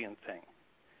brilliant thing.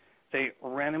 They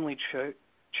randomly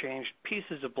changed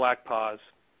pieces of BlackPaws,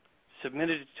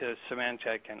 submitted it to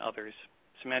Symantec and others.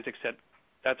 Symantec said,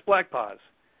 that's BlackPaws.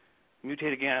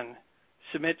 Mutate again,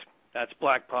 submit, that's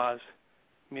BlackPaws.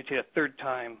 Mutate a third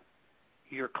time,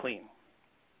 you're clean.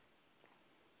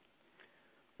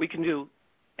 We can do,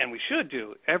 and we should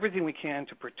do, everything we can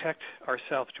to protect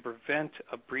ourselves, to prevent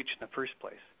a breach in the first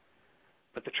place.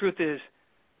 But the truth is,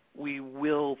 we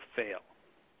will fail.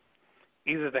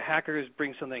 Either the hackers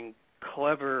bring something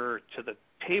clever to the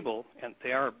table, and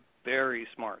they are very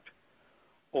smart,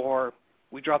 or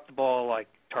we drop the ball like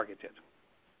Target did.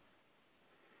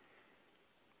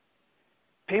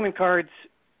 Payment cards,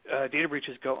 data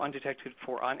breaches go undetected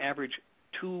for, on average,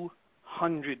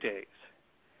 200 days.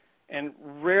 And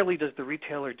rarely does the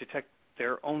retailer detect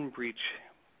their own breach.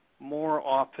 More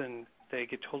often, they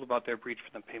get told about their breach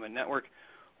from the payment network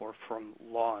or from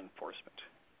law enforcement.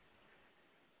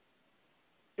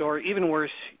 Or even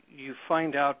worse, you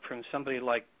find out from somebody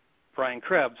like Brian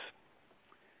Krebs.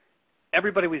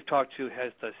 Everybody we've talked to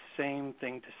has the same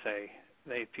thing to say.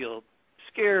 They feel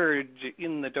scared,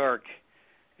 in the dark,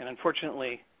 and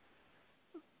unfortunately,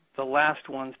 the last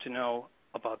ones to know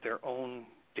about their own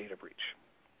data breach.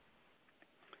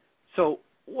 So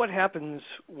what happens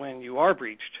when you are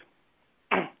breached?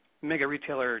 Mega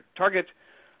retailer Target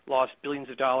lost billions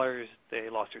of dollars. They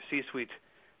lost their C-suite.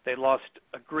 They lost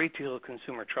a great deal of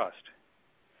consumer trust.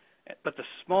 But the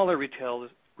smaller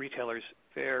retailers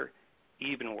fare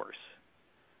even worse.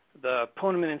 The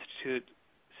Poneman Institute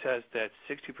says that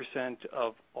 60%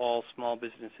 of all small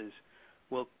businesses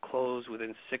will close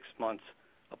within 6 months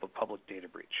of a public data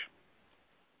breach.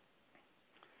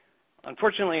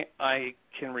 Unfortunately, I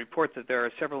can report that there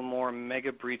are several more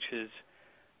mega breaches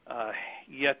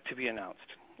yet to be announced,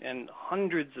 and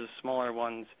hundreds of smaller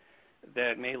ones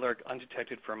that may lurk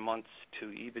undetected for months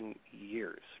to even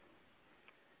years.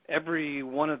 Every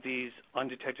one of these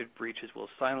undetected breaches will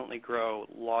silently grow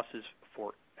losses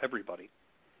for everybody.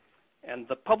 And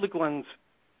the public ones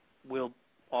will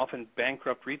often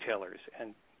bankrupt retailers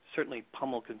and certainly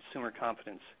pummel consumer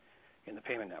confidence in the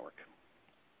payment network.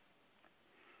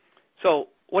 So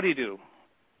what do?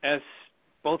 As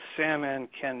both Sam and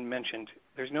Ken mentioned,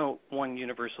 there's no one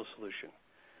universal solution.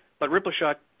 But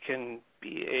Rippleshot can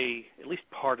be at least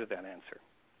part of that answer.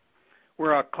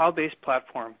 We're a cloud-based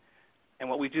platform, and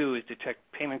what we do is detect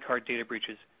payment card data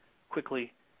breaches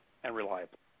quickly and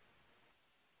reliably.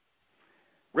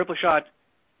 Rippleshot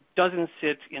doesn't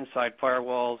sit inside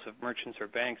firewalls of merchants or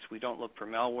banks. We don't look for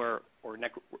malware or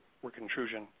network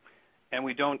intrusion, and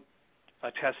we don't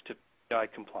attest to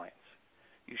PCI compliance.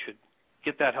 You should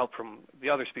get that help from the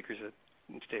other speakers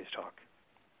in today's talk.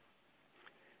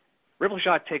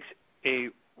 Rippleshot takes a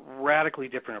radically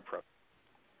different approach.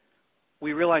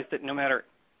 We realize that no matter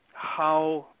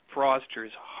how fraudsters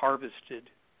harvested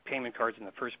payment cards in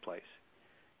the first place,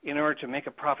 in order to make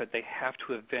a profit, they have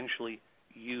to eventually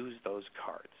use those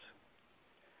cards.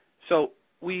 So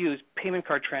we use payment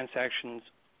card transactions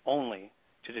only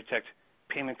to detect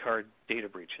payment card data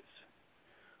breaches.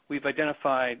 We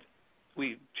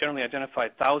generally identify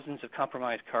thousands of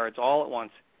compromised cards all at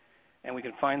once, and we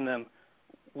can find them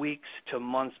weeks to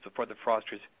months before the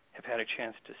fraudsters have had a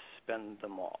chance to spend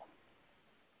them all.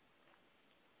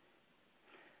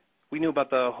 We knew about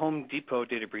the Home Depot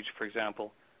data breach, for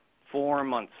example, 4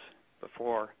 months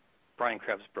before Brian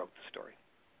Krebs broke the story.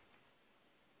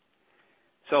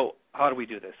 So how do we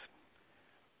do this?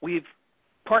 We've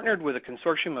partnered with a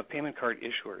consortium of payment card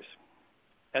issuers.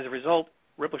 As a result,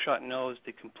 Rippleshot knows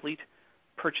the complete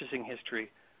purchasing history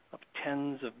of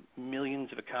tens of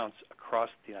millions of accounts across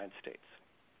the United States.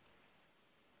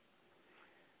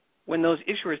 When those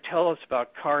issuers tell us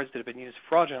about cards that have been used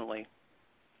fraudulently,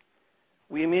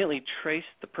 we immediately trace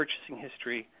the purchasing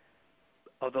history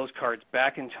of those cards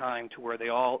back in time to where they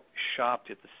all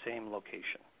shopped at the same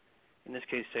location. In this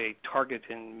case, say Target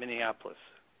in Minneapolis.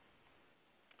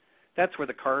 That's where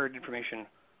the card information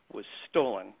was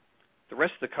stolen. The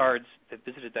rest of the cards that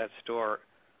visited that store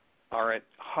are at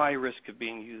high risk of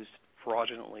being used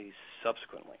fraudulently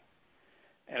subsequently.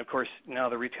 And of course, now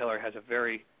the retailer has a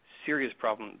very serious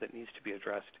problem that needs to be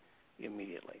addressed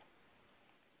immediately.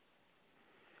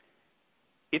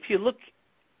 If you look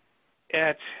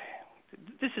at,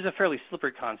 this is a fairly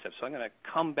slippery concept, so I'm going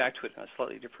to come back to it in a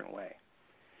slightly different way.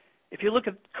 If you look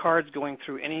at cards going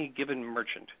through any given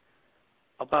merchant,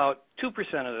 about 2%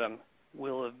 of them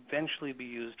will eventually be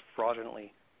used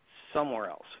fraudulently somewhere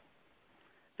else.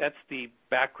 That's the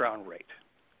background rate,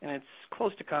 and it's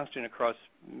close to constant across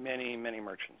many, many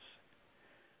merchants.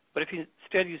 But if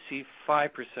instead you see 5%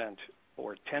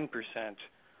 or 10%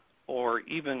 or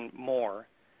even more,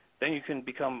 then you can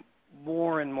become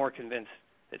more and more convinced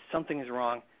that something is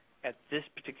wrong at this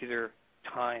particular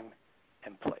time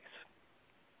and place.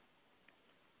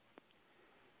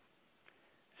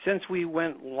 Since we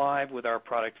went live with our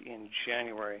product in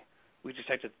January, we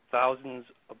detected thousands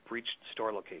of breached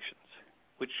store locations,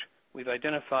 which we've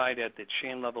identified at the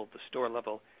chain level, the store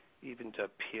level, even to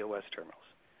POS terminals,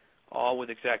 all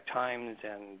with exact times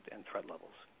and threat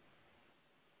levels.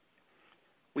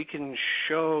 We can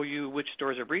show you which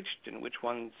stores are breached and which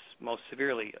ones most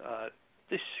severely.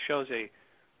 This shows a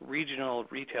regional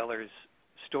retailer's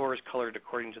stores colored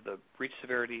according to the breach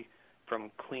severity, from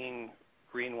clean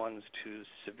green ones to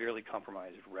severely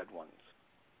compromised red ones.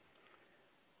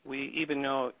 We even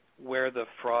know where the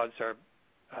frauds are,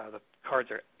 the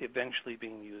cards are eventually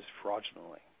being used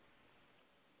fraudulently.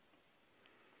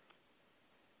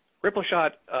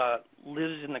 Rippleshot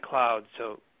lives in the cloud,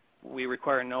 so we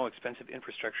require no expensive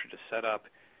infrastructure to set up.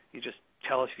 You just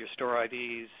tell us your store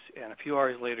IDs, and a few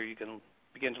hours later you can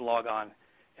begin to log on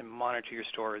and monitor your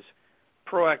stores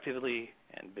proactively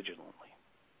and vigilantly.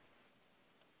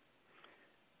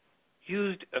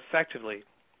 Used effectively,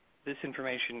 this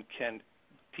information can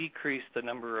decrease the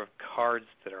number of cards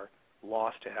that are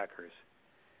lost to hackers,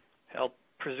 help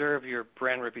preserve your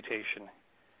brand reputation,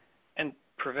 and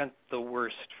prevent the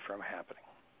worst from happening.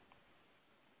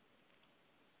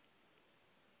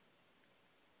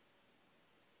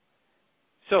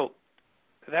 So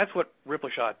that's what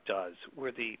Rippleshot does.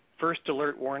 We're the first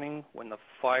alert warning when the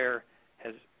fire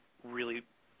has really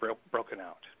broken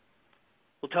out.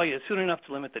 We'll tell you soon enough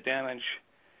to limit the damage.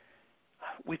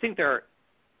 We think there are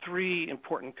three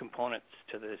important components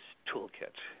to this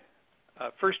toolkit.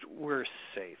 First, we're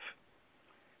safe,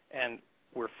 and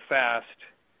we're fast,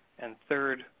 and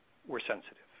third, we're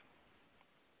sensitive.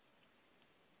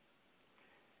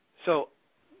 So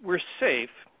we're safe.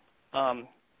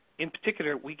 In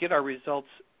particular, we get our results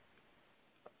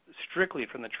strictly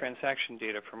from the transaction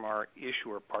data from our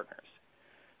issuer partners.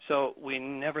 So we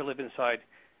never live inside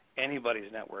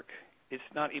anybody's network. It's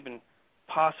not even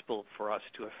possible for us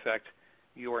to affect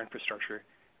your infrastructure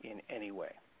in any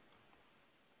way.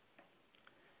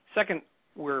 Second,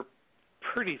 we're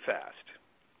pretty fast.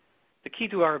 The key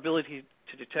to our ability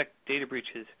to detect data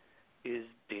breaches is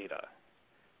data.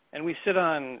 And we sit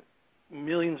on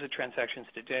millions of transactions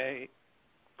today,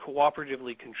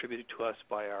 cooperatively contributed to us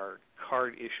by our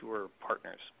card issuer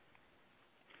partners.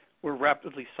 We're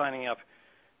rapidly signing up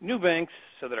new banks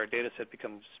so that our data set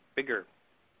becomes bigger.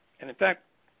 And in fact,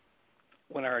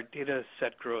 when our data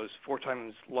set grows 4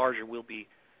 times larger, we'll be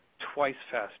twice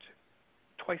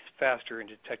faster in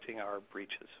detecting our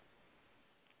breaches.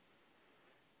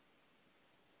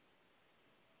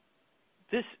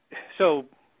 So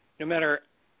no matter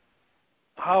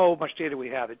how much data we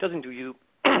have, it doesn't do you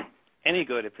any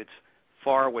good if it's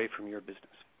far away from your business.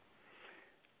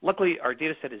 Luckily, our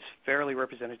data set is fairly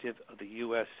representative of the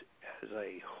U.S. as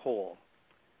a whole.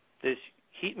 This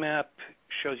heat map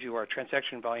shows you our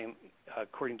transaction volume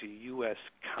according to U.S.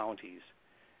 counties.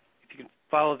 If you can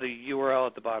follow the URL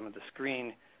at the bottom of the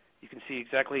screen, you can see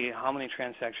exactly how many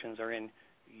transactions are in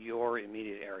your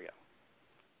immediate area.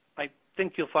 I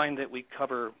think you'll find that we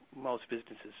cover most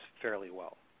businesses fairly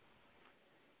well.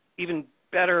 Even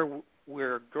better,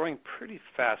 we're growing pretty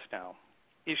fast now.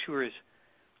 Issuers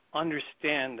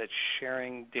understand that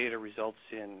sharing data results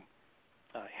in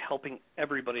helping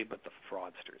everybody but the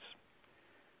fraudsters.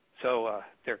 So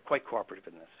they're quite cooperative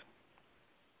in this.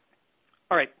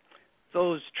 All right,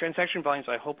 those transaction volumes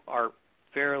I hope are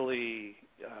fairly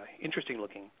interesting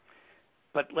looking,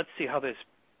 but let's see how this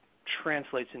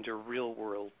translates into real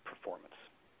world performance.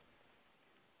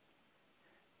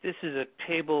 This is a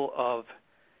table of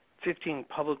 15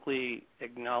 publicly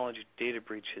acknowledged data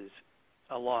breaches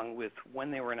along with when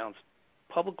they were announced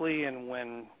publicly and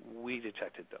when we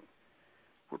detected them.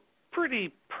 We're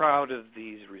pretty proud of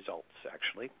these results,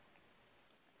 actually.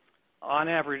 On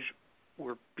average,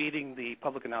 we're beating the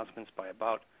public announcements by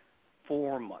about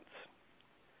 4 months.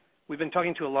 We've been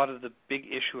talking to a lot of the big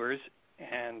issuers,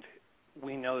 and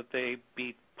we know that they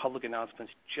beat public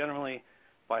announcements generally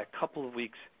by a couple of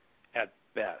weeks at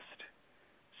best.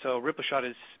 So Rippleshot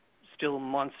is still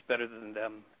months better than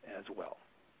them as well.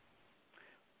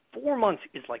 4 months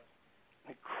is like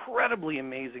an incredibly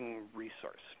amazing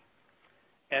resource.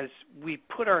 As we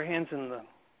put our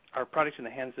products in the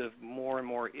hands of more and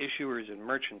more issuers and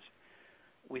merchants,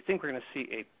 we think we're going to see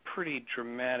a pretty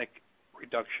dramatic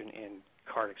reduction in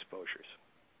card exposures.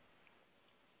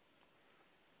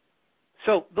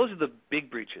 So those are the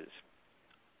big breaches.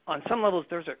 On some levels,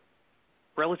 those are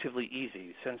relatively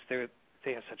easy since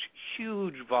they have such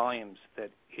huge volumes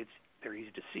that they're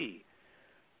easy to see.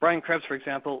 Brian Krebs, for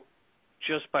example,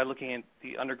 just by looking at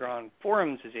the underground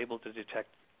forums is able to detect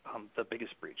the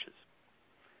biggest breaches.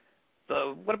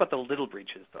 What about the little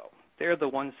breaches, though? They're the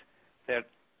ones that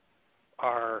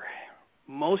are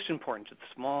most important to the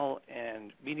small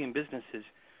and medium businesses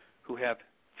who have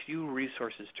few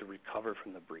resources to recover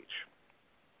from the breach.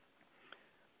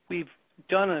 We've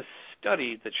done a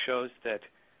study that shows that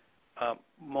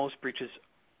most breaches,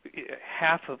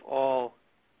 half of all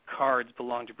cards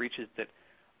belong to breaches that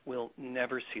will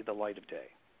never see the light of day.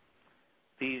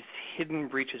 These hidden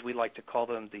breaches, we like to call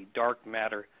them the dark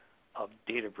matter of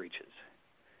data breaches.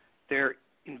 They're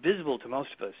invisible to most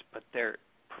of us, but they're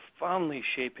profoundly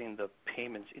shaping the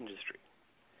payments industry.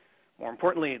 More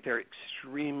importantly, they're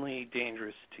extremely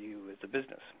dangerous to you as a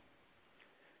business.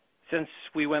 Since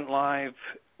we went live,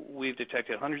 we've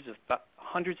detected hundreds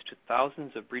to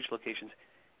thousands of breach locations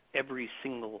every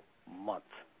single month.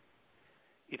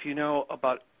 If you know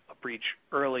about a breach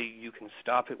early, you can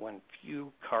stop it when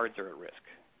few cards are at risk.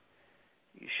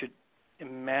 You should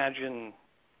imagine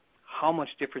how much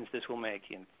difference this will make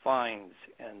in fines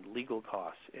and legal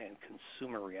costs and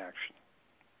consumer reaction.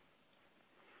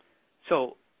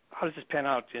 So how does this pan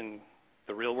out in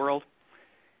the real world?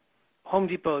 Home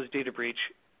Depot's data breach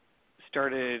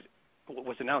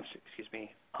was announced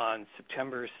on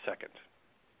September 2nd.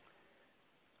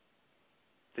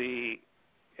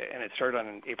 And it started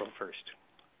on April 1st.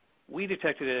 We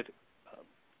detected it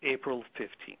April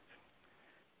 15th.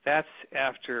 That's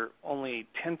after only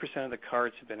 10% of the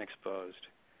cards have been exposed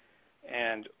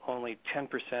and only 10%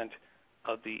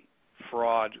 of the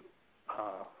fraud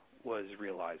was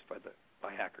realized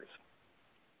by hackers.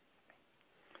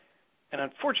 And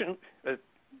unfortunately,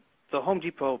 the Home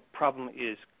Depot problem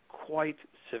is quite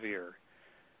severe.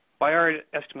 By our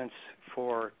estimates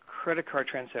for credit card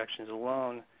transactions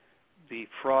alone, the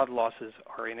fraud losses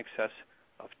are in excess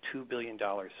of $2 billion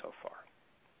so far.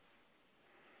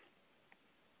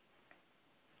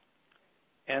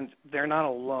 And they're not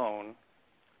alone.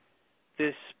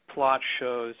 This plot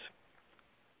shows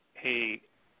a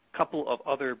couple of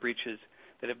other breaches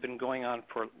that have been going on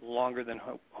for longer than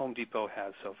Home Depot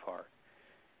has so far.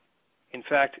 In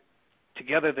fact,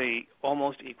 together they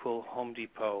almost equal Home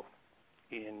Depot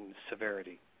in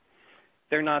severity.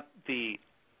 They're not the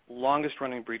longest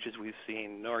running breaches we've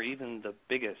seen, nor even the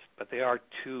biggest, but they are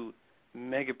two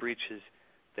mega breaches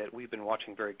that we've been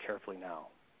watching very carefully now.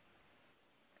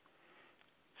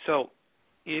 So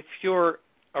if you're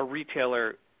a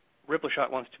retailer, Rippleshot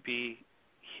wants to be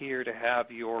here to have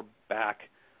your back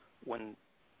when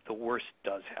the worst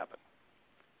does happen.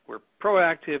 We're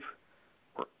proactive,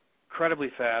 we're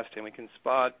incredibly fast, and we can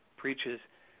spot breaches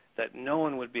that no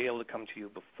one would be able to come to you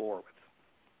before with.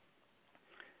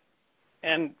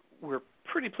 And we're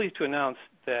pretty pleased to announce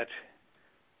that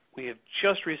we have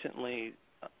just recently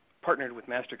partnered with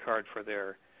MasterCard for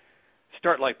their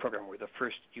Start Light program. We're the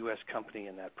first U.S. company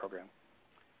in that program.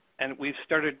 And we've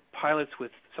started pilots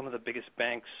with some of the biggest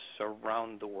banks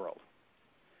around the world.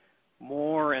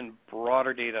 More and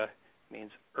broader data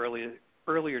means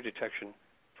earlier detection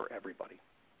for everybody.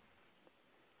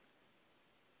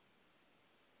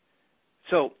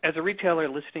 So as a retailer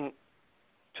listening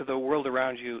to the world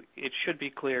around you, it should be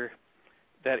clear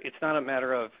that it's not a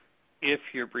matter of if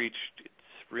you're breached, it's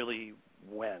really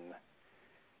when.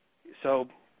 So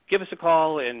give us a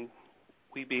call and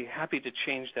we'd be happy to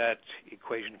change that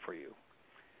equation for you.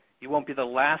 You won't be the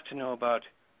last to know about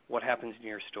what happens in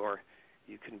your store.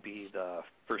 You can be the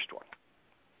first one.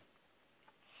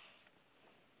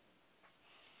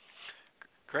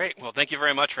 Great. Well, thank you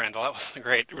very much, Randal. That was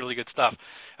great, really good stuff.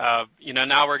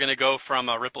 Now we're going to go from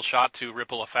Rippleshot to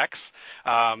Ripple Effects.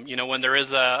 When there is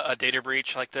a data breach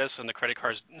like this and the credit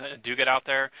cards do get out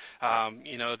there,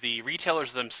 the retailers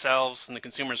themselves and the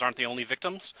consumers aren't the only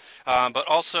victims, but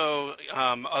also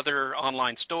other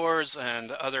online stores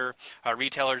and other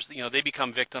retailers, they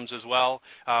become victims as well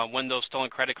when those stolen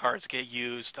credit cards get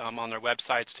used on their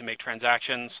websites to make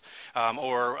transactions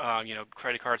or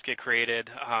credit cards get created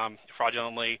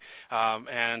fraudulently.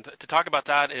 And to talk about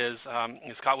that is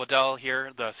Scott Waddell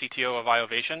here, the CTO of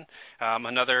iovation,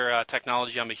 another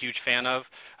technology I'm a huge fan of,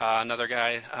 another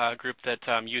group that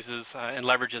uses and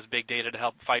leverages big data to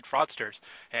help fight fraudsters.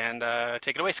 And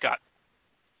take it away, Scott.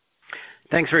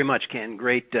 Thanks very much, Ken.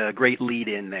 Great lead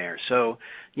in there. So,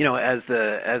 as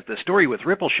the story with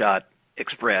Rippleshot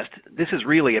expressed, this is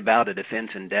really about a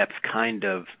defense in depth kind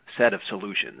of set of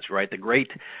solutions, right? The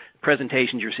great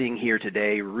presentations you're seeing here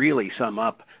today really sum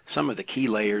up some of the key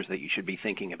layers that you should be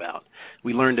thinking about.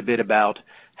 We learned a bit about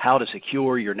how to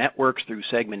secure your networks through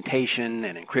segmentation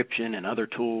and encryption and other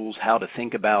tools, how to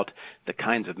think about the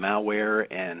kinds of malware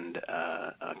and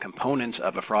components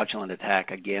of a fraudulent attack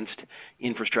against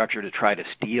infrastructure to try to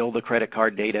steal the credit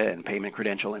card data and payment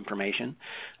credential information,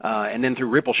 and then through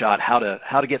Rippleshot, how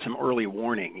to get some early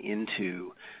warning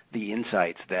into the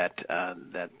insights that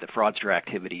the fraudster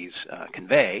activities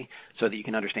convey so that you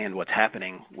can understand what's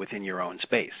happening within your own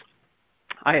space.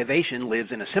 iovation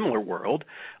lives in a similar world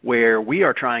where we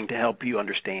are trying to help you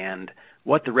understand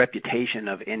what the reputation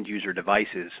of end-user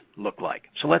devices look like.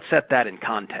 So let's set that in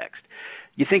context.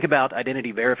 You think about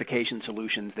identity verification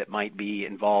solutions that might be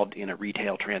involved in a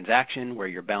retail transaction where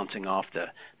you're bouncing off the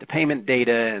payment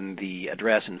data and the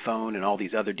address and phone and all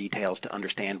these other details to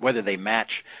understand whether they match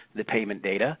the payment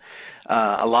data.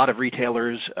 A lot of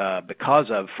retailers, because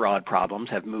of fraud problems,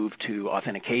 have moved to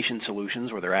authentication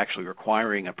solutions where they're actually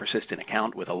requiring a persistent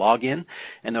account with a login,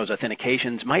 and those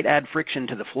authentications might add friction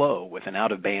to the flow with an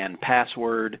out-of-band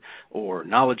password or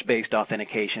knowledge-based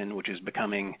authentication, which is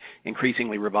becoming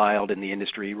increasingly reviled in the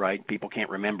industry, right? People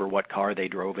can't remember what car they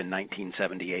drove in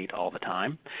 1978 all the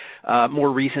time.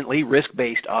 More recently,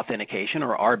 risk-based authentication,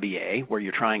 or RBA, where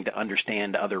you're trying to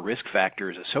understand other risk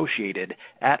factors associated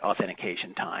at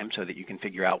authentication time so that you can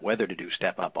figure out whether to do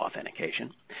step-up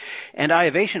authentication. And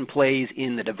iovation plays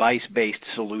in the device-based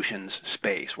solutions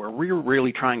space, where we're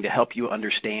really trying to help you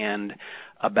understand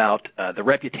about the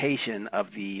reputation of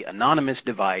the anonymous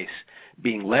device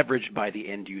being leveraged by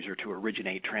the end user to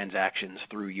originate transactions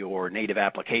through your native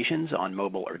applications on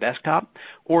mobile or desktop,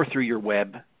 or through your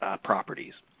web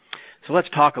properties. So let's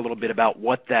talk a little bit about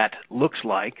what that looks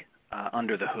like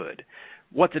under the hood.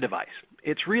 What's a device?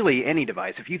 It's really any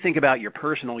device. If you think about your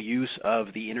personal use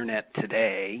of the internet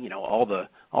today, you know, all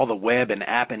the web and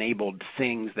app-enabled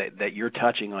things that you're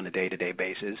touching on a day-to-day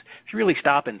basis, if you really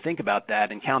stop and think about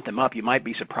that and count them up, you might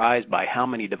be surprised by how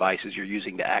many devices you're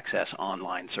using to access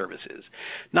online services.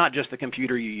 Not just the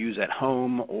computer you use at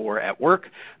home or at work,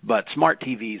 but smart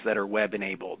TVs that are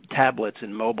web-enabled, tablets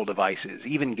and mobile devices,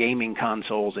 even gaming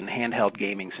consoles and handheld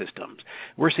gaming systems.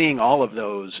 We're seeing all of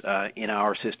those in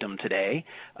our system today,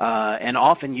 and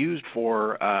often used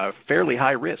for fairly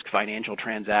high-risk financial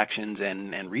transactions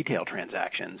and retail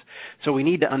transactions. So we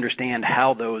need to understand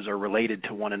how those are related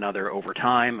to one another over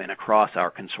time and across our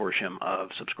consortium of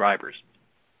subscribers.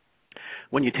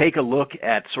 When you take a look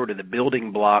at sort of the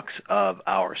building blocks of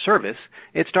our service,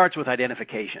 it starts with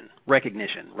identification,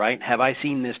 recognition, right? Have I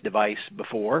seen this device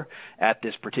before at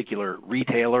this particular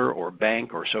retailer or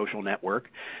bank or social network?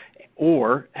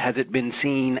 Or has it been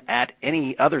seen at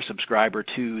any other subscriber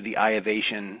to the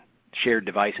iovation Shared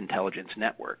Device Intelligence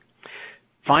Network?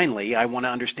 Finally, I want to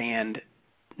understand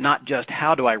not just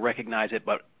how do I recognize it,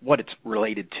 but what it's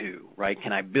related to, right?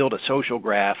 Can I build a social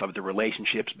graph of the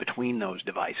relationships between those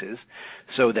devices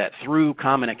so that through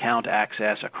common account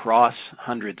access across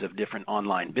hundreds of different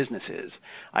online businesses,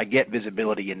 I get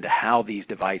visibility into how these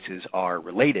devices are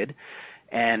related?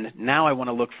 And now I want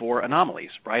to look for anomalies,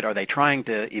 right? Are they trying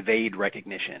to evade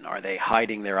recognition? Are they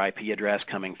hiding their IP address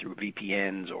coming through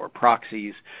VPNs or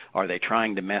proxies? Are they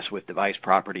trying to mess with device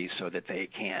properties so that they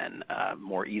can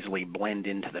more easily blend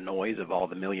into the noise of all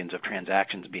the millions of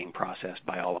transactions being processed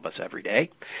by all of us every day?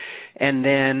 And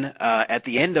then at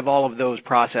the end of all of those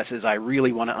processes, I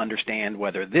really want to understand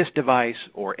whether this device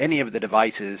or any of the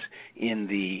devices in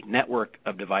the network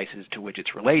of devices to which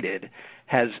it's related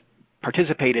has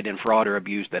participated in fraud or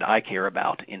abuse that I care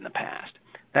about in the past.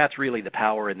 That's really the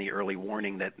power and the early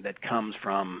warning that comes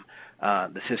from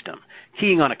the system.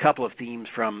 Keying on a couple of themes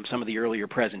from some of the earlier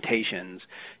presentations,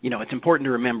 you know, it's important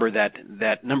to remember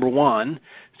that number one,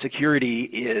 security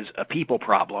is a people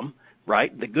problem,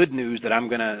 right? The good news that I'm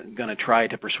gonna try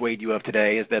to persuade you of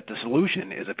today is that the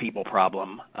solution is a people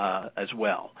problem as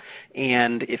well.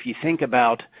 And if you think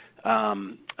about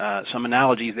some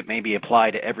analogies that maybe apply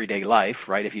to everyday life,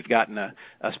 right? If you've gotten a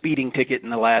speeding ticket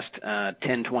in the last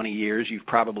 10, 20 years, you've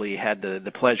probably had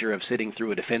the pleasure of sitting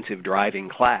through a defensive driving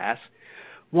class.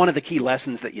 One of the key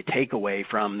lessons that you take away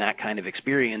from that kind of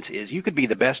experience is you could be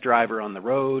the best driver on the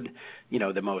road, you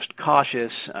know, the most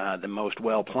cautious, the most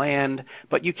well-planned,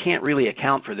 but you can't really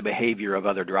account for the behavior of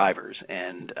other drivers,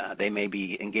 and they may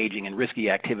be engaging in risky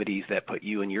activities that put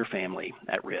you and your family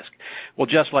at risk. Well,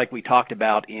 just like we talked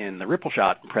about in the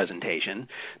Rippleshot presentation,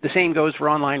 the same goes for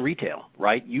online retail,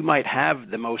 right? You might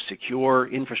have the most secure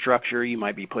infrastructure, you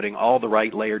might be putting all the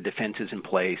right layered defenses in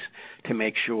place to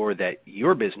make sure that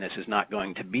your business is not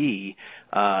going to be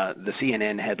the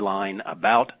CNN headline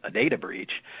about a data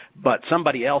breach, but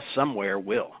somebody else somewhere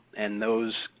will. And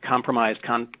those compromised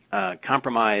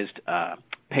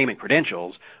payment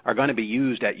credentials are going to be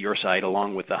used at your site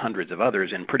along with the hundreds of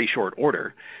others in pretty short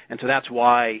order. And so that's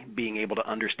why being able to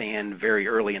understand very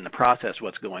early in the process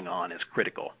what's going on is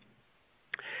critical.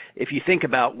 If you think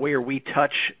about where we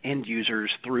touch end users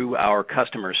through our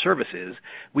customer services,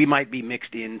 we might be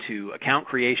mixed into account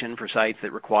creation for sites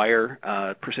that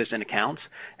require persistent accounts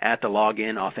at the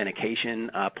login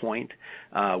authentication point.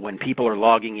 When people are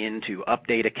logging in to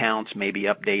update accounts, maybe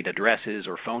update addresses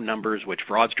or phone numbers, which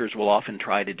fraudsters will often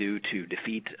try to do to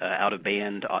defeat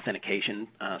out-of-band authentication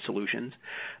solutions.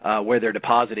 Where they're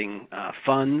depositing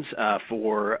funds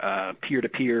for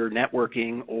peer-to-peer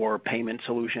networking or payment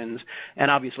solutions,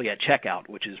 and obviously at checkout,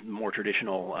 which is more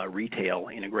traditional retail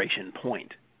integration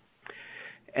point.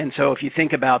 And so if you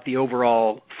think about the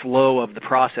overall flow of the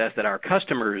process that our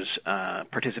customers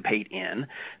participate in,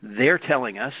 they're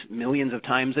telling us millions of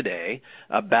times a day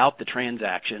about the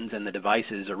transactions and the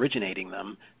devices originating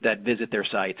them that visit their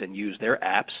sites and use their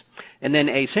apps. And then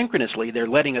asynchronously, they're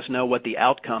letting us know what the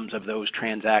outcomes of those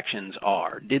transactions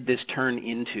are. Did this turn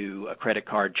into a credit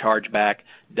card chargeback?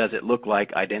 Does it look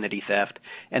like identity theft?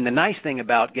 And the nice thing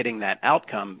about getting that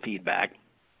outcome feedback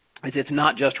is it's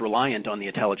not just reliant on the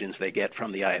intelligence they get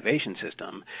from the iovation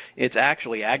system. It's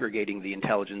actually aggregating the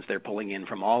intelligence they're pulling in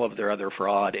from all of their other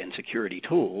fraud and security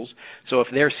tools. So if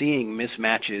they're seeing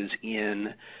mismatches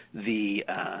in the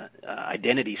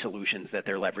identity solutions that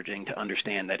they're leveraging to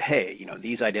understand that, hey,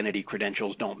 these identity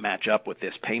credentials don't match up with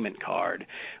this payment card,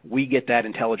 we get that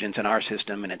intelligence in our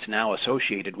system, and it's now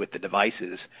associated with the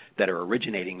devices that are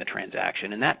originating the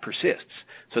transaction, and that persists.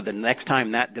 So the next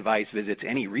time that device visits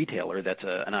any retailer that's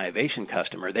an iovation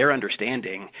customer, they're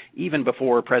understanding, even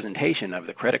before presentation of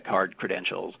the credit card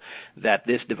credentials, that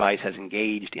this device has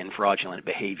engaged in fraudulent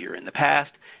behavior in the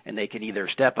past, and they can either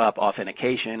step up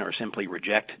authentication or simply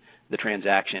reject the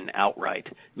transaction outright,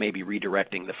 maybe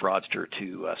redirecting the fraudster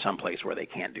to someplace where they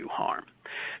can't do harm.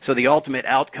 So the ultimate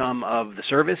outcome of the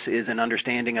service is an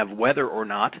understanding of whether or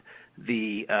not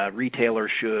the retailer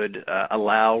should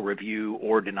allow, review,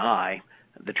 or deny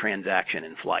the transaction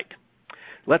in flight.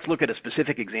 Let's look at a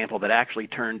specific example that actually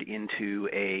turned into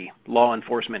a law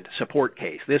enforcement support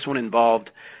case. This one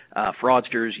involved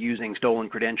fraudsters using stolen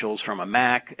credentials from a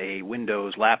Mac, a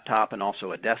Windows laptop, and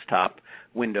also a desktop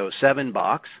Windows 7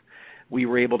 box. We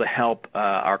were able to help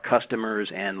our customers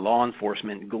and law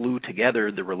enforcement glue together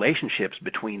the relationships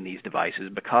between these devices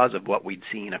because of what we'd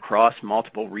seen across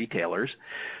multiple retailers.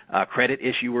 Credit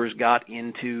issuers got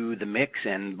into the mix,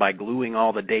 and by gluing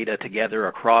all the data together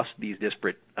across these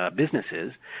disparate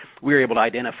businesses, we were able to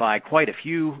identify quite a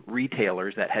few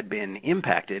retailers that had been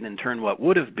impacted and turn what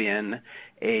would have been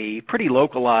a pretty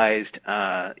localized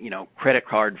credit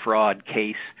card fraud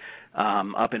case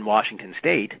up in Washington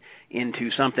State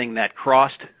into something that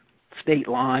crossed state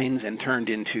lines and turned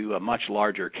into a much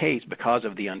larger case because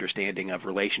of the understanding of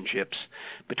relationships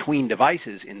between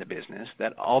devices in the business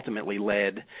that ultimately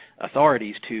led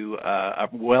authorities to a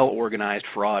well-organized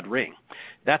fraud ring.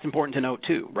 That's important to note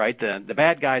too, right? The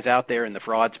bad guys out there in the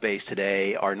fraud space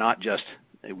today are not just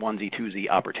onesie-twosie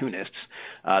opportunists.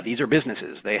 These are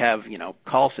businesses. They have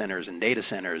call centers and data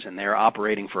centers, and they're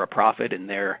operating for a profit, and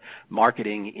they're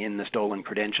marketing in the stolen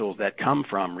credentials that come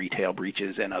from retail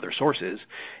breaches and other sources.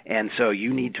 And so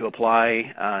you need to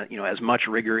apply as much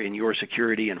rigor in your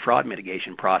security and fraud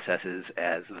mitigation processes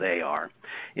as they are.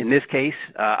 In this case,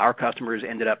 our customers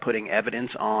ended up putting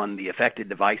evidence on the affected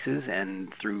devices,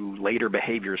 and through later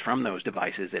behaviors from those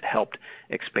devices, it helped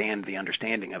expand the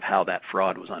understanding of how that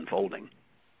fraud was unfolding.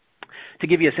 To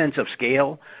give you a sense of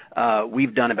scale,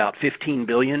 we've done about 15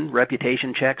 billion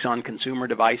reputation checks on consumer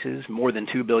devices, more than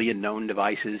 2 billion known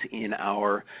devices in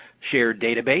our shared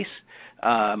database,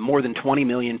 more than 20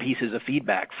 million pieces of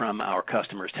feedback from our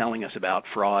customers telling us about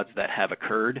frauds that have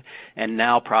occurred, and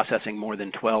now processing more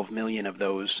than 12 million of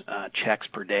those checks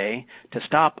per day to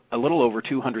stop a little over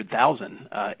 200,000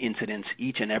 incidents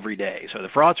each and every day. So the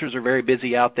fraudsters are very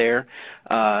busy out there,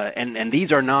 and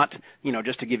these are not,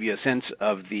 just to give you a sense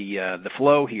of the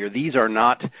flow here, these are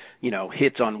not,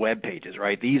 hits on web pages,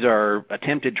 right? These are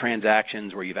attempted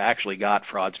transactions where you've actually got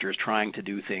fraudsters trying to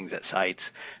do things at sites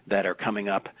that are coming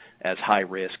up as high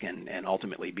risk and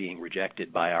ultimately being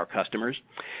rejected by our customers.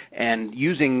 And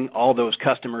using all those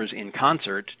customers in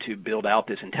concert to build out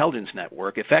this intelligence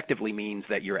network effectively means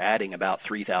that you're adding about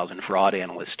 3,000 fraud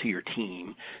analysts to your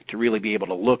team to really be able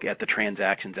to look at the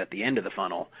transactions at the end of the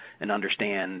funnel and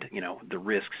understand, the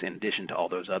risks in addition to all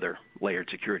those other layered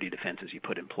security defenses you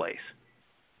put in place.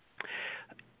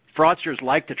 Fraudsters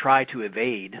like to try to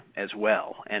evade as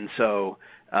well, and so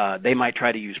they might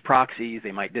try to use proxies,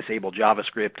 they might disable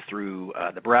JavaScript through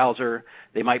the browser,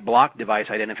 they might block device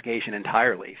identification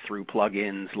entirely through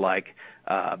plugins like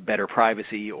Better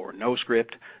Privacy or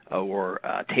NoScript, or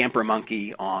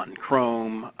TamperMonkey on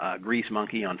Chrome,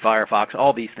 GreaseMonkey on Firefox,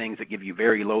 all these things that give you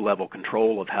very low-level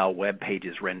control of how web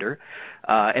pages render.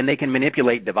 And they can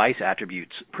manipulate device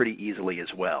attributes pretty easily as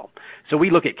well. So we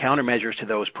look at countermeasures to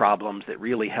those problems that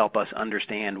really help us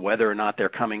understand whether or not they're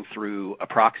coming through a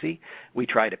proxy. We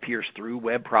try to pierce through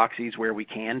web proxies where we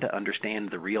can to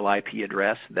understand the real IP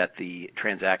address that the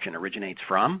transaction originates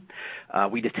from.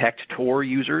 We detect Tor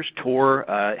users. Tor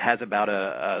has about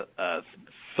a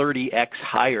 30x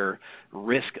higher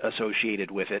risk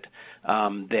associated with it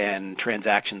than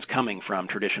transactions coming from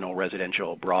traditional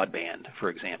residential broadband, for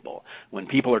example. When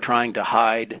people are trying to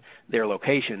hide their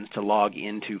locations to log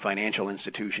into financial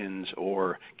institutions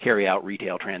or carry out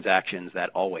retail transactions, that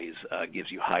always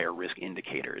gives you higher risk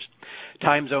indicators.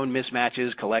 Time zone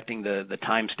mismatches, collecting the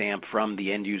timestamp from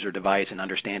the end user device and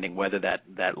understanding whether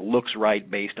that looks right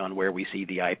based on where we see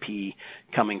the IP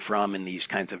coming from in these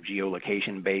kinds of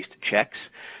geolocation-based checks.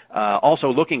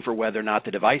 Also looking for whether or not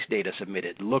the device data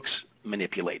submitted looks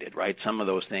manipulated, right? Some of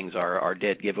those things are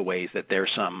dead giveaways that there's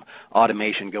some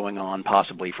automation going on,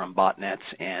 possibly from botnets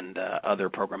and other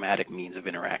programmatic means of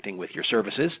interacting with your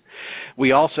services.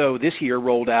 We also this year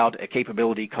rolled out a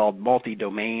capability called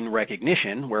multi-domain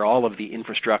recognition, where all of the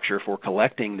infrastructure for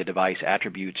collecting the device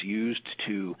attributes used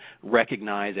to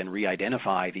recognize and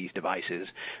re-identify these devices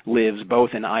lives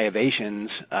both in iovation's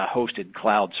hosted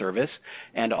cloud service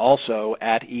and also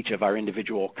at each of our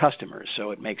individual customers.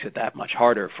 So it makes it that much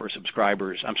harder for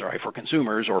for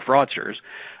consumers or fraudsters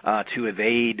to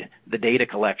evade the data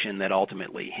collection that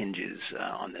ultimately hinges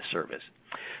on this service.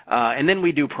 And then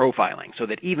we do profiling so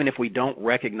that even if we don't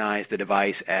recognize the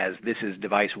device as this is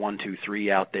device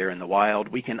 123 out there in the wild,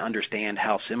 we can understand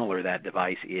how similar that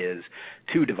device is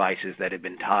to devices that have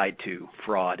been tied to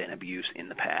fraud and abuse in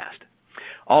the past.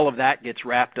 All of that gets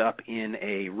wrapped up in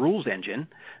a rules engine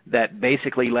that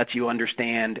basically lets you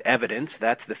understand evidence.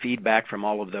 That's the feedback from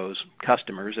all of those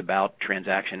customers about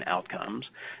transaction outcomes,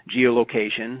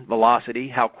 geolocation, velocity,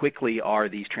 how quickly are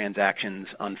these transactions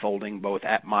unfolding both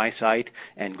at my site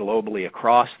and globally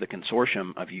across the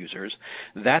consortium of users.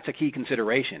 That's a key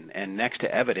consideration, and next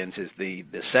to evidence is the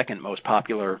second most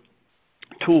popular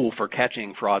tool for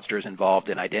catching fraudsters involved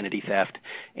in identity theft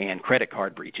and credit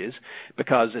card breaches,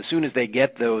 because as soon as they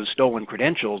get those stolen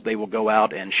credentials, they will go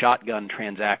out and shotgun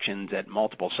transactions at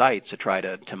multiple sites to try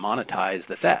to monetize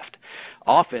the theft.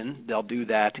 Often they'll do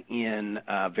that in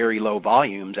very low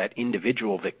volumes at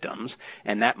individual victims,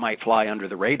 and that might fly under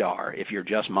the radar if you're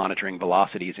just monitoring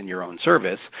velocities in your own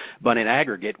service. But in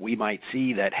aggregate, we might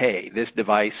see that, hey, this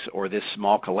device or this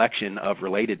small collection of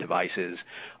related devices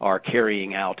are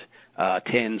carrying out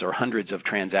tens or hundreds of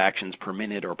transactions per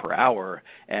minute or per hour,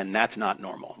 and that's not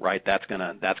normal, right? That's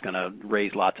gonna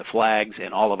raise lots of flags,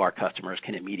 and all of our customers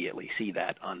can immediately see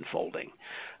that unfolding.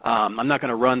 I'm not going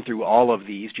to run through all of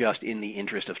these just in the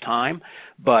interest of time,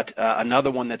 but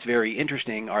another one that's very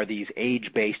interesting are these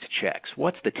age-based checks.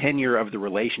 What's the tenure of the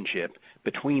relationship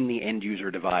between the end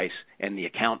user device and the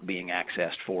account being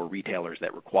accessed for retailers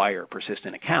that require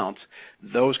persistent accounts?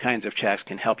 Those kinds of checks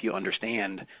can help you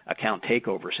understand account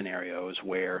takeover scenarios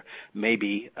where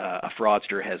maybe a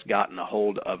fraudster has gotten a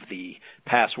hold of the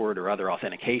password or other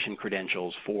authentication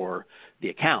credentials for the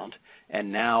account, and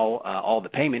now all the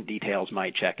payment details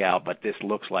might check out, but this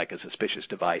looks like a suspicious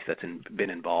device that's been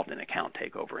involved in account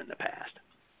takeover in the past.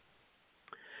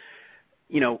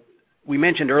 You know, we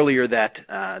mentioned earlier that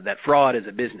fraud is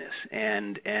a business,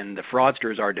 and the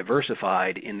fraudsters are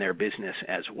diversified in their business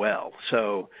as well.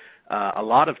 So a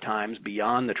lot of times,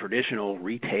 beyond the traditional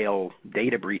retail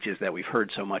data breaches that we've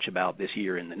heard so much about this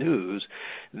year in the news,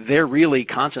 they're really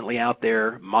constantly out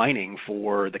there mining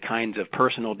for the kinds of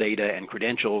personal data and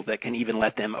credentials that can even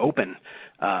let them open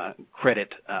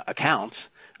credit accounts.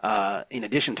 In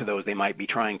addition to those, they might be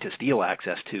trying to steal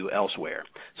access to elsewhere.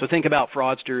 So think about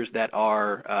fraudsters that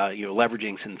are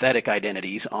leveraging synthetic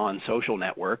identities on social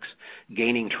networks,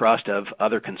 gaining trust of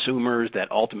other consumers that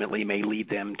ultimately may lead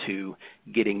them to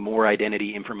getting more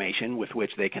identity information with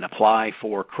which they can apply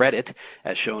for credit,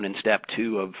 as shown in step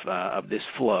 2 of this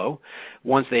flow.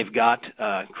 Once they've got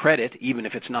credit, even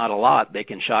if it's not a lot, they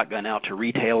can shotgun out to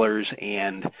retailers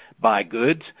and buy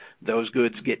goods. Those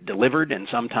goods get delivered, and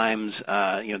sometimes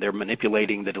they're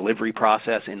manipulating the delivery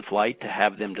process in flight to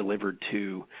have them delivered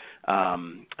to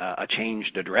a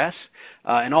changed address.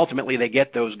 And ultimately they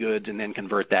get those goods and then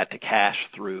convert that to cash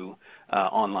through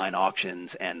online auctions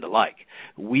and the like.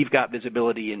 We've got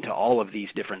visibility into all of these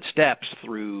different steps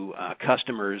through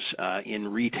customers in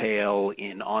retail,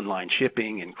 in online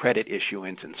shipping, in credit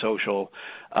issuance, and social.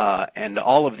 And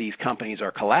all of these companies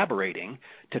are collaborating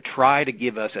to try to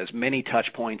give us as many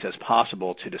touch points as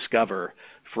possible to discover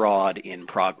fraud in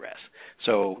progress.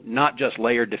 So not just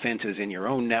layered defenses in your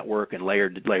own network and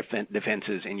layered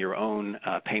defenses in your own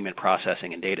payment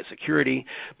processing and data security,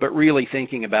 but really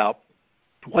thinking about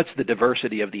what's the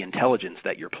diversity of the intelligence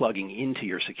that you're plugging into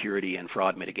your security and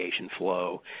fraud mitigation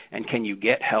flow, and can you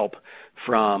get help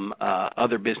from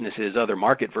other businesses, other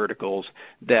market verticals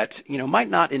that might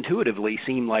not intuitively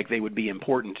seem like they would be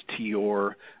important to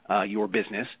your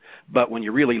business, but when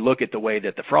you really look at the way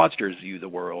that the fraudsters view the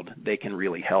world, they can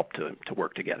really help to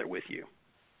work together with you.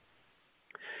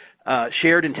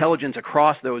 shared intelligence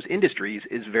across those industries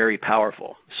is very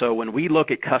powerful. So when we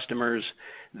look at customers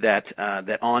that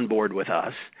onboard with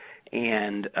us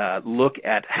and look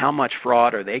at how much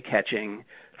fraud are they catching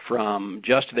from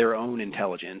just their own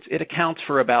intelligence, it accounts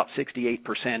for about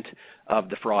 68% of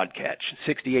the fraud catch.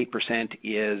 68%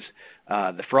 is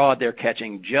the fraud they're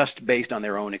catching just based on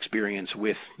their own experience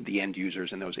with the end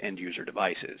users and those end user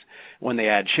devices. When they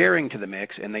add sharing to the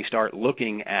mix and they start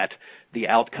looking at the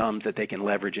outcomes that they can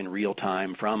leverage in real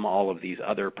time from all of these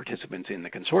other participants in the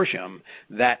consortium,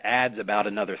 that adds about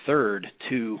another third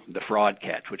to the fraud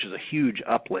catch, which is a huge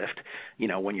uplift. You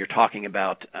know, when you're talking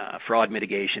about fraud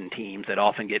mitigation teams that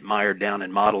often get mired down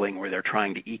in modeling where they're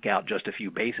trying to eke out just a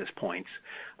few basis points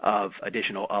of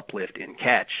additional uplift in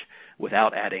catch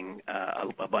without adding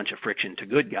a bunch of friction to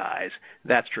good guys,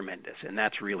 that's tremendous, and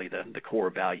that's really the core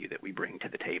value that we bring to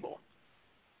the table.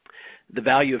 The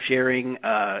value of sharing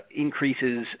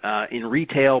increases in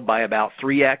retail by about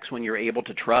 3x when you're able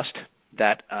to trust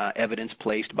that evidence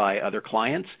placed by other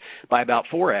clients, by about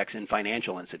 4x in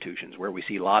financial institutions where we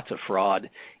see lots of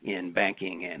fraud in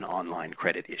banking and online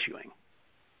credit issuing.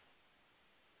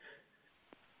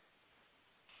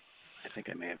 I think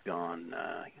I may have gone,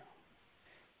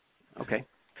 okay.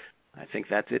 I think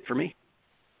that's it for me.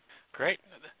 Great.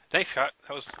 Thanks, Scott.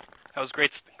 That was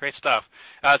great stuff.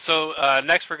 So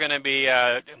next we're going to be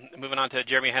moving on to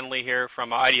Jeremy Henley here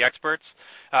from ID Experts.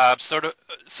 So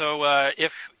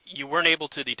if you weren't able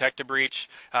to detect a breach,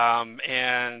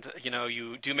 and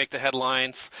you do make the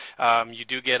headlines, you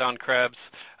do get on Krebs,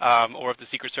 or if the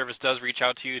Secret Service does reach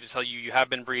out to you to tell you you have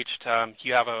been breached,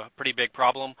 you have a pretty big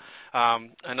problem.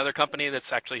 Another company that's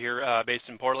actually here based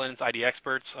in Portland is ID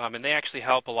Experts, and they actually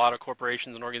help a lot of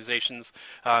corporations and organizations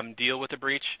deal with the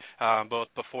breach, both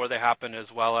before they happen as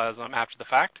well as after the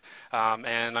fact.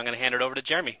 And I'm going to hand it over to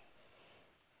Jeremy.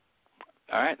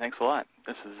 All right, thanks a lot.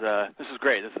 This is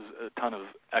great. This is a ton of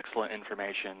excellent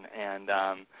information, and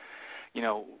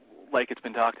like it's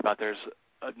been talked about, there's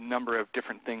a number of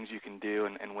different things you can do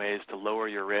and ways to lower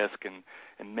your risk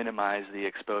and minimize the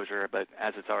exposure. But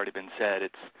as it's already been said,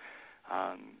 it's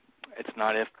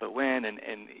not if but when, and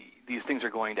these things are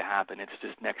going to happen. It's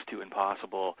just next to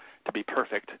impossible to be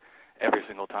perfect every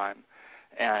single time.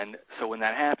 And so when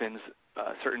that happens,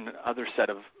 a certain other set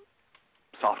of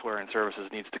software and services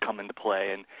needs to come into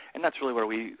play, and that's really where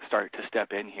we start to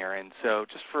step in here. And so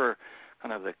just for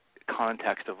kind of the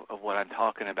context of what I'm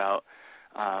talking about,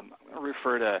 I'm going to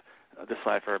refer to this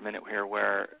slide for a minute here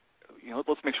where,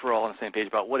 let's make sure we're all on the same page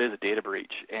about what is a data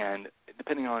breach. And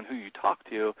depending on who you talk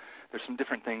to, there's some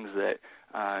different things that,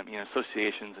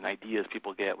 associations and ideas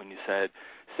people get when you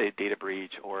say data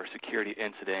breach or security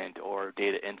incident or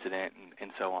data incident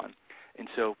and so on. And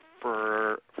so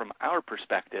from our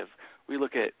perspective, we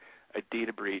look at a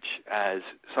data breach as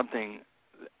something,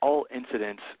 all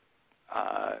incidents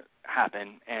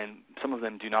happen, and some of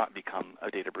them do not become a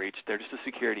data breach. They're just a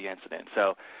security incident.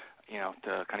 So,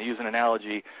 to kind of use an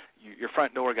analogy, your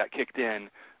front door got kicked in,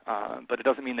 but it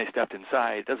doesn't mean they stepped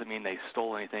inside. It doesn't mean they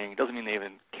stole anything. It doesn't mean they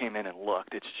even came in and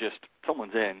looked. It's just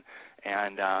someone's in,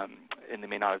 and they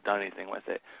may not have done anything with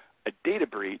it. A data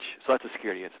breach, so that's a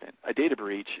security incident. A data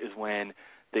breach is when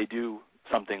they do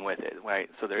something with it, right?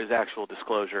 So there is actual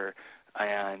disclosure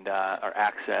and or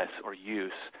access or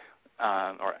use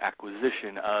or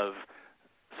acquisition of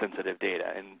sensitive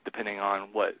data. And depending on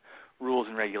what rules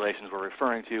and regulations we're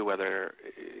referring to, whether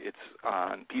it's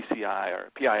on PCI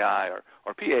or PII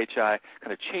or PHI,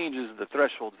 kind of changes the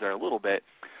thresholds there a little bit.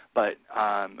 But,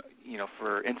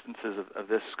 for instances of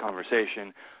this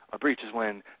conversation, a breach is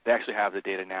when they actually have the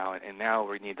data now, and now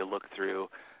we need to look through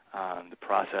the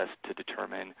process to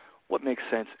determine what makes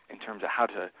sense in terms of how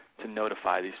to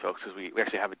notify these folks, because we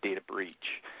actually have a data breach.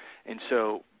 And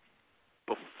so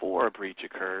before a breach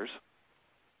occurs,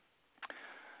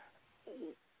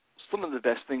 some of the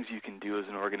best things you can do as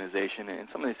an organization, and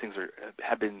some of these things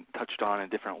have been touched on in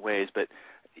different ways, but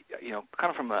kind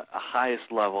of from a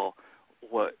highest level,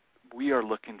 what we are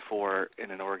looking for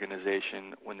in an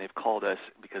organization when they've called us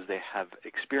because they have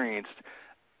experienced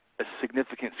a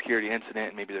significant security incident,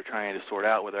 and maybe they're trying to sort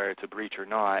out whether it's a breach or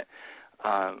not,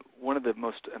 one of the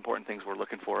most important things we're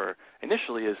looking for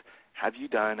initially is, have you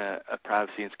done a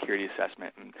privacy and security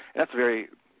assessment? And that's a very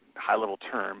high-level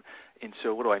term, and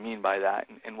so what do I mean by that?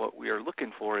 And what we are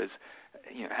looking for is,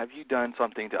 have you done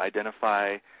something to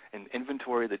identify and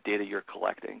inventory the data you're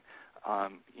collecting?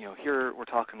 Here we're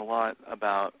talking a lot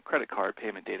about credit card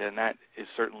payment data, and that is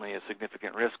certainly a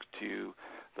significant risk to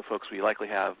the folks we likely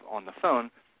have on the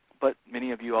phone, but many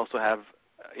of you also have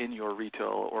in your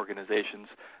retail organizations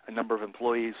a number of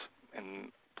employees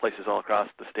in places all across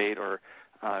the state or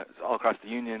all across the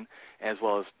union, as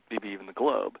well as maybe even the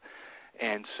globe.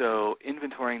 And so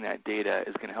inventorying that data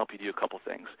is going to help you do a couple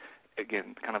things.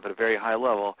 Again, kind of at a very high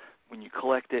level, when you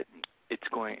collect it, it's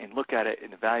going and look at it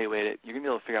and evaluate it, you're going to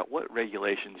be able to figure out what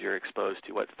regulations you're exposed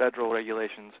to, what federal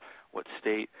regulations, what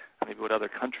state, maybe what other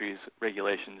countries'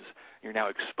 regulations you're now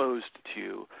exposed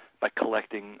to by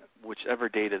collecting whichever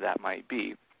data that might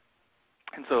be.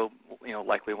 And so,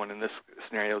 likely one in this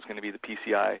scenario is going to be the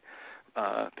PCI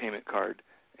payment card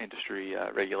industry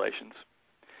regulations,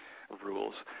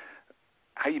 rules.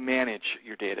 How you manage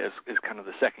your data is kind of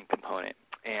the second component.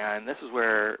 And this is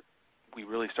where we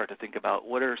really start to think about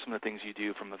what are some of the things you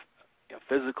do from a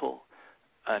physical,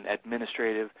 an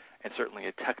administrative, and certainly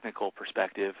a technical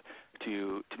perspective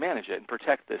to manage it and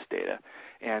protect this data.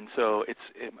 And so it's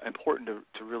important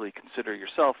to really consider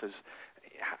yourself as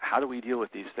how do we deal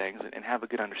with these things and have a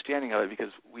good understanding of it,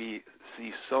 because we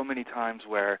see so many times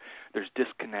where there's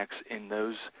disconnects in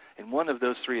one of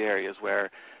those three areas where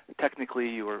technically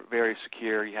you were very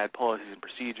secure, you had policies and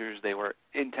procedures, they were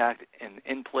intact and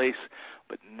in place,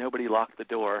 but nobody locked the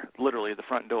door, literally the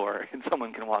front door, and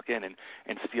someone can walk in and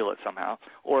steal it somehow.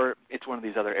 Or it's one of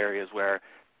these other areas where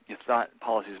you thought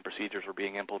policies and procedures were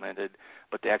being implemented,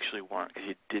 but they actually weren't because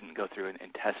you didn't go through and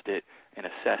test it and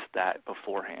assess that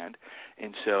beforehand.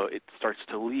 And so it starts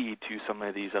to lead to some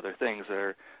of these other things that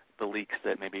are the leaks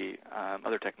that maybe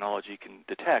other technology can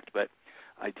detect, but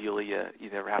ideally you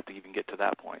never have to even get to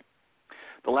that point.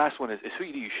 The last one is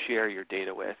who do you share your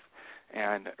data with?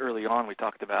 And early on we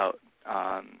talked about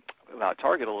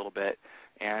Target a little bit,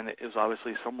 and it was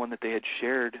obviously someone that they had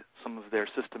shared some of their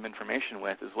system information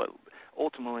with is what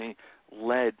ultimately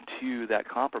led to that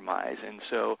compromise. And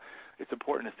so it's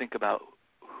important to think about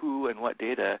who and what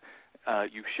data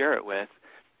you share it with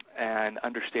and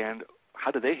understand how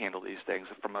do they handle these things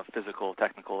from a physical,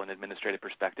 technical, and administrative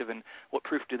perspective, and what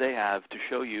proof do they have to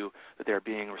show you that they're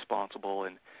being responsible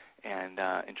and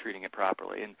treating it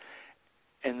properly.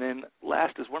 And then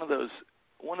last is one of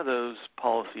those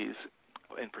policies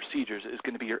and procedures is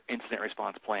going to be your incident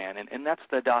response plan, and that's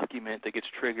the document that gets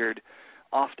triggered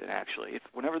often actually.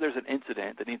 Whenever there's an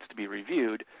incident that needs to be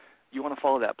reviewed, you want to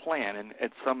follow that plan, and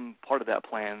at some part of that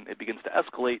plan it begins to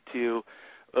escalate to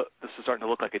this is starting to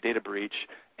look like a data breach,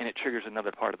 and it triggers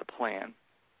another part of the plan.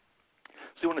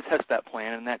 So you want to test that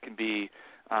plan, and that can be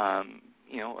a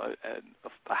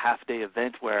half-day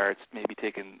event where it's maybe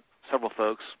taken several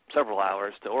folks several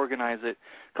hours to organize it,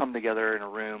 come together in a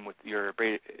room with your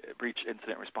breach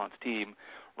incident response team,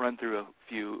 run through a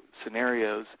few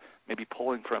scenarios, maybe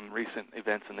pulling from recent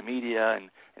events in the media and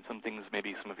some things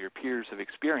maybe some of your peers have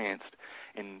experienced,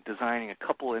 and designing a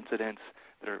couple incidents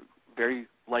that are very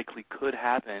likely could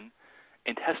happen,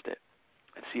 and test it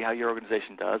and see how your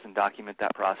organization does and document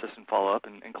that process and follow up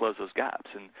and close those gaps.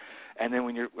 And then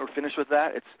when we're finished with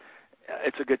that,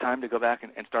 it's a good time to go back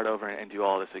and start over and do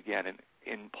all this again. And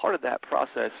in part of that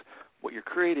process, what you're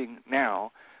creating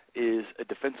now is a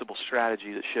defensible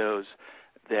strategy that shows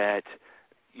that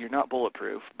you're not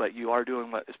bulletproof, but you are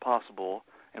doing what is possible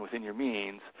and within your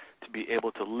means to be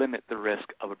able to limit the risk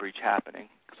of a breach happening.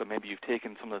 So maybe you've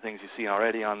taken some of the things you've seen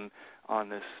already on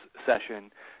this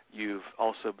session. You've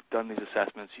also done these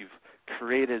assessments. You've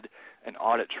created an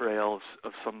audit trail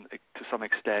to some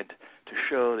extent to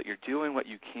show that you're doing what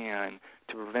you can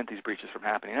to prevent these breaches from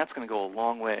happening. And that's going to go a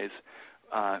long ways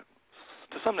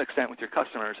to some extent with your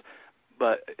customers,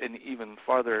 but an even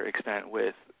farther extent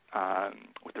with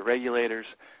the regulators,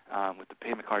 with the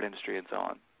payment card industry, and so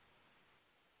on.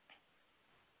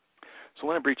 So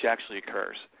when a breach actually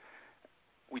occurs,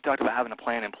 we talked about having a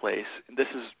plan in place.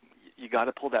 You got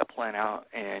to pull that plan out,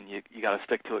 and you got to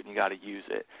stick to it, and you got to use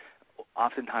it.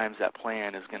 Oftentimes, that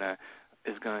plan is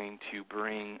going to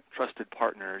bring trusted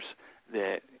partners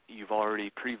that you've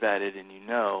already pre-vetted, and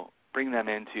bring them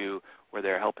into where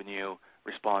they're helping you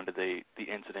respond to the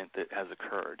incident that has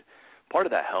occurred. Part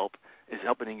of that help is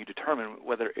helping you determine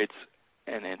whether it's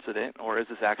an incident or is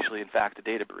this actually, in fact, a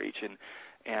data breach.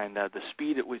 And the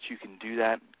speed at which you can do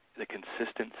that, the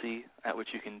consistency at which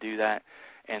you can do that,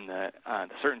 and the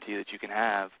certainty that you can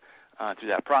have through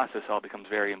that process all becomes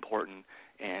very important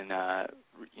in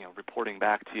reporting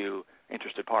back to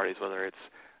interested parties, whether it's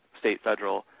state,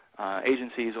 federal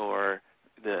agencies or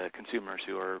the consumers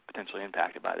who are potentially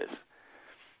impacted by this.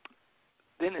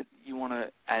 Then you want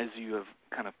to, as you have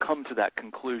kind of come to that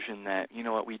conclusion that,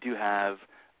 we do have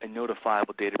a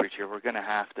notifiable data breach here, we're going to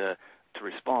have to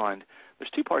respond. There's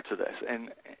two parts of this,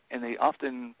 and they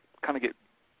often kind of get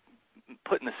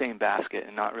put in the same basket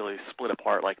and not really split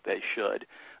apart like they should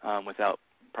without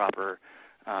proper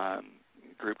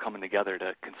group coming together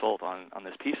to consult on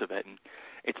this piece of it. And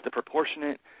it's the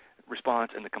proportionate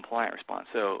response and the compliant response.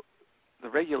 So the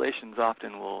regulations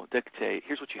often will dictate,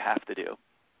 here's what you have to do.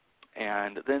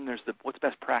 And then there's what's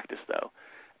best practice, though,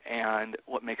 and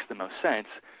what makes the most sense.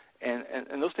 And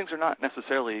those things are not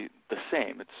necessarily the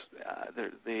same.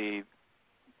 They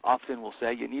often will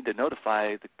say you need to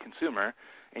notify the consumer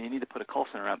and you need to put a call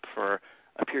center up for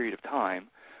a period of time.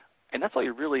 And that's all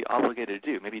you're really obligated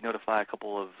to do. Maybe notify a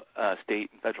couple of state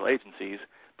and federal agencies,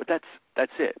 but that's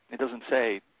it. It doesn't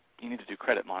say you need to do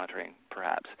credit monitoring,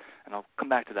 perhaps. And I'll come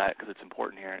back to that because it's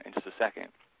important here in just a second.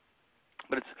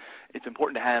 But it's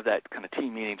important to have that kind of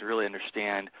team meeting to really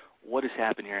understand what is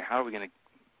happening here, how are we going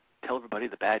to tell everybody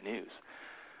the bad news.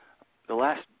 The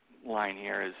last line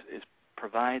here is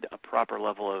provide a proper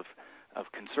level of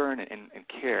concern and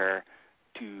care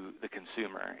to the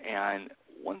consumer. And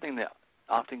one thing that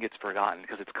often gets forgotten,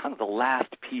 because it's kind of the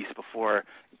last piece before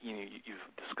you've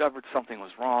discovered something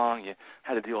was wrong, you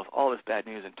had to deal with all this bad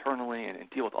news internally and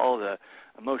deal with all the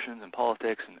emotions and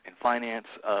politics and finance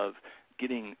of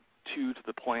getting to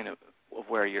the point of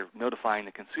where you're notifying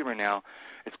the consumer now.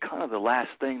 It's kind of the last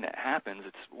thing that happens.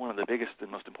 It's one of the biggest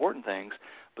and most important things,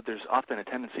 but there's often a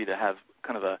tendency to have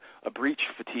kind of a breach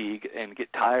fatigue and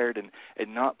get tired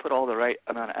and not put all the right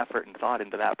amount of effort and thought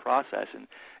into that process. And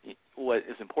what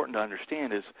is important to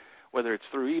understand is whether it's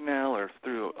through email or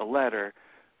through a letter,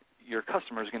 your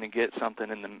customer is going to get something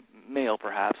in the mail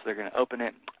perhaps. They're going to open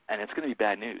it, and it's going to be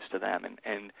bad news to them.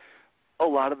 And a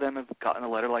lot of them have gotten a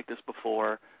letter like this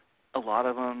before. A lot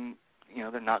of them,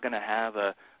 they're not going to have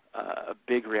a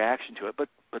big reaction to it, but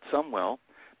some will,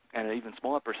 and an even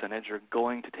smaller percentage are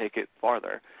going to take it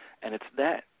farther. And it's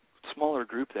that smaller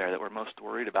group there that we're most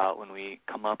worried about when we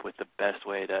come up with the best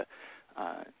way to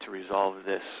resolve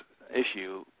this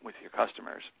issue with your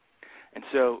customers. And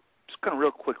so just kind of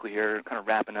real quickly here, kind of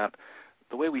wrapping up,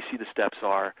 the way we see the steps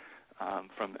are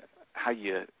from how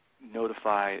you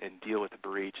notify and deal with the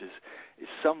breach is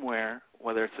somewhere,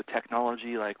 whether it's a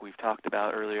technology like we've talked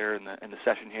about earlier in the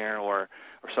session here or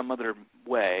some other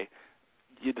way,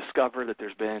 you discover that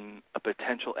there's been a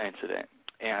potential incident.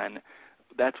 And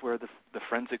that's where the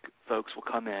forensic folks will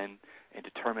come in and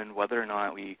determine whether or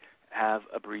not we have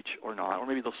a breach or not, or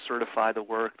maybe they'll certify the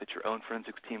work that your own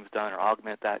forensics team has done or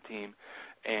augment that team.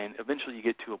 And eventually you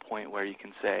get to a point where you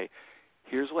can say,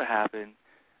 here's what happened,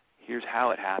 here's how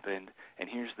it happened, and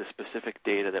here's the specific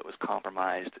data that was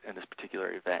compromised in this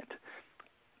particular event.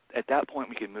 At that point,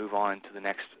 we can move on to the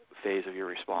next phase of your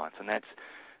response, and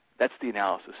that's the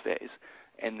analysis phase.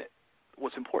 And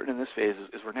what's important in this phase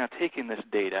is we're now taking this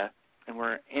data and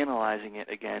we're analyzing it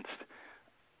against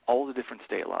all the different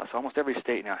state laws. So almost every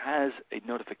state now has a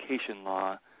notification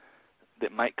law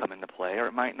that might come into play, or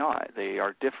it might not. They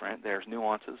are different. There's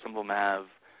nuances. Some of them have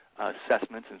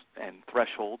assessments and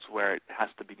thresholds where it has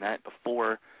to be met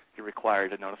before you're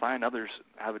required to notify, and others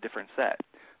have a different set.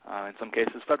 In some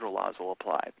cases, federal laws will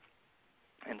apply.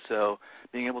 And so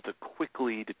being able to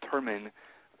quickly determine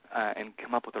and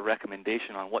come up with a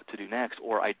recommendation on what to do next,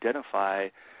 or identify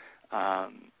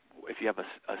if you have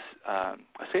a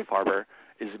safe harbor,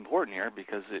 is important here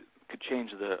because it could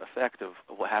change the effect of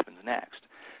what happens next.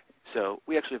 So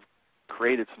we actually have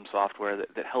created some software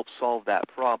that helps solve that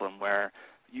problem, where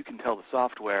you can tell the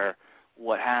software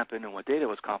what happened and what data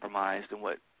was compromised and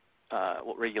what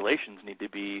regulations need to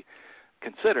be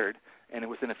considered, and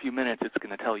within a few minutes it's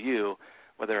going to tell you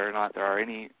whether or not there are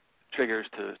any triggers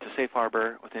to safe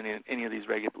harbor within any of these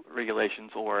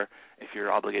regulations, or if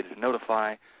you're obligated to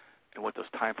notify, and what those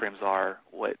timeframes are,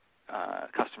 what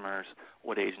customers,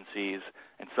 what agencies,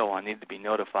 and so on need to be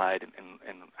notified,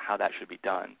 and how that should be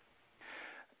done.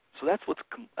 So that's what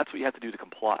you have to do to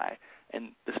comply.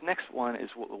 And this next one is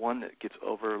the one that gets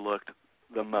overlooked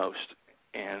the most,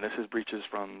 and this is breaches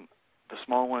from the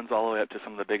small ones all the way up to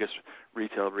some of the biggest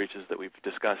retail breaches that we've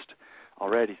discussed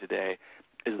already today,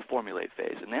 is the formulate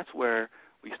phase. And that's where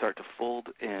we start to fold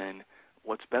in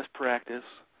what's best practice,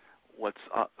 what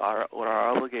are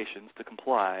our obligations to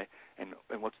comply, and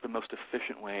what's the most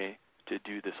efficient way to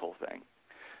do this whole thing.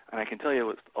 And I can tell you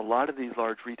with a lot of these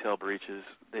large retail breaches,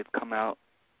 they've come out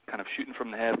kind of shooting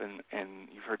from the hip, and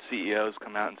you've heard CEOs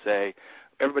come out and say,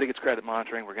 everybody gets credit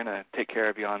monitoring, we're going to take care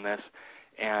of you on this.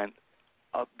 And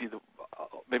I'll be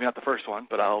maybe not the first one,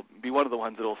 but I'll be one of the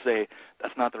ones that will say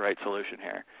that's not the right solution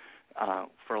here.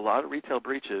 For a lot of retail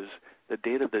breaches, the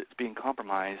data that's being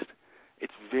compromised,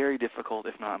 it's very difficult,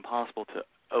 if not impossible, to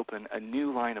open a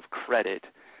new line of credit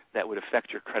that would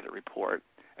affect your credit report.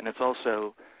 And it's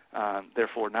also,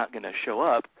 therefore, not going to show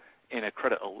up in a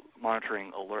credit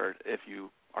monitoring alert if you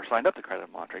are signed up to credit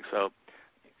monitoring. So,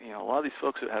 a lot of these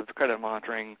folks that have credit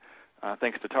monitoring,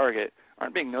 thanks to Target,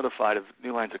 aren't being notified of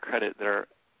new lines of credit that are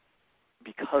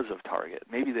because of target.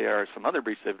 Maybe there are some other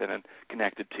breaches they've been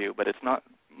connected to, but it's not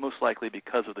most likely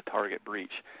because of the target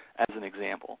breach, as an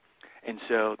example. And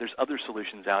so there's other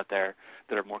solutions out there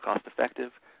that are more cost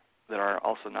effective, that are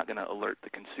also not going to alert the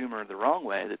consumer the wrong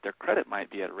way that their credit might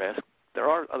be at risk. There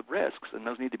are risks, and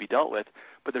those need to be dealt with,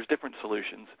 but there's different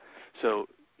solutions. So,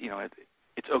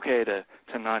 it's okay to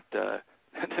not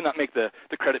to not make the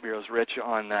credit bureaus rich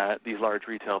on these large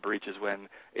retail breaches when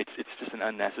it's just an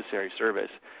unnecessary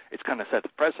service. It's kind of set the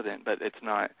precedent, but it's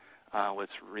not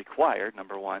what's required,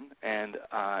 number one, and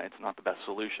it's not the best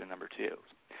solution, number two.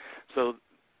 So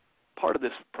part of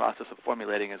this process of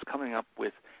formulating is coming up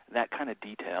with that kind of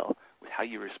detail with how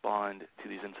you respond to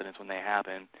these incidents when they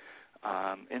happen.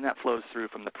 And that flows through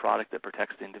from the product that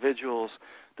protects the individuals,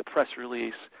 the press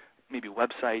release, maybe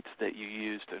websites that you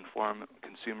use to inform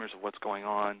consumers of what's going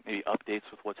on, maybe updates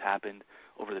with what's happened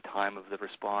over the time of the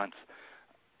response,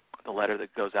 the letter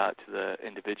that goes out to the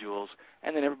individuals,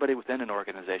 and then everybody within an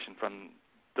organization from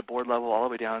the board level all the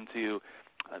way down to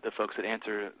the folks that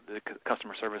answer the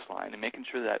customer service line, and making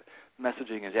sure that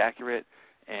messaging is accurate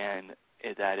and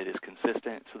that it is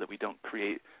consistent so that we don't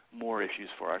create more issues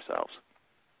for ourselves.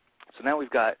 So now we've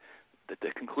got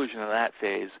the conclusion of that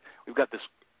phase. We've got this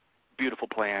beautiful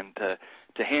plan to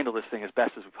handle this thing as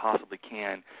best as we possibly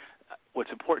can.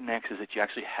 What's important next is that you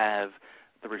actually have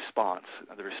the response,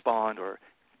 the respond, or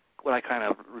what I kind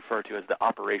of refer to as the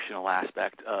operational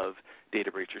aspect of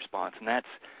data breach response, and that's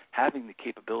having the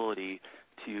capability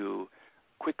to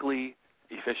quickly,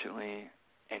 efficiently,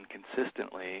 and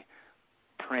consistently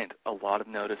print a lot of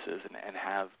notices and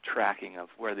have tracking of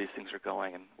where these things are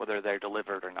going and whether they're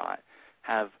delivered or not.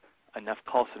 Have enough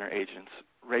call center agents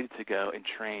ready to go and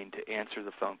trained to answer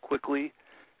the phone quickly,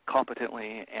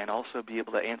 competently, and also be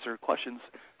able to answer questions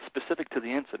specific to the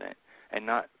incident and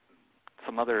not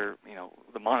some other,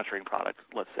 the monitoring product,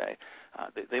 let's say.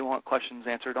 They want questions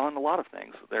answered on a lot of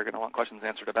things. They're going to want questions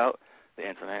answered about the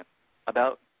incident,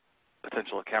 about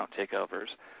potential account takeovers,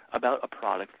 about a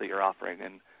product that you're offering,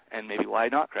 and maybe why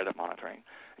not credit monitoring.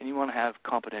 And you want to have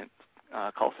competent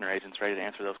call center agents ready to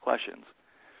answer those questions.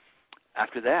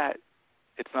 After that,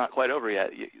 it's not quite over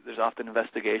yet. There's often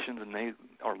investigations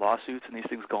or lawsuits, and these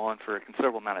things go on for a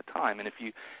considerable amount of time. And if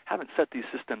you haven't set these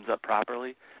systems up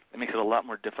properly, it makes it a lot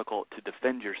more difficult to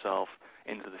defend yourself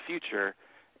into the future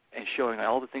and showing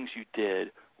all the things you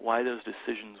did, why those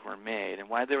decisions were made, and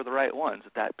why they were the right ones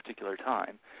at that particular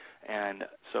time. And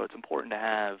so it's important to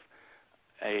have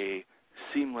a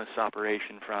seamless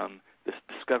operation from this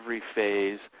discovery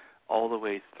phase all the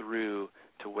way through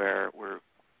to where we're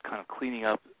kind of cleaning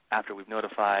up after we've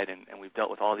notified and we've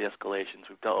dealt with all the escalations,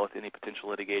 we've dealt with any potential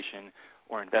litigation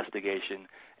or investigation,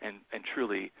 and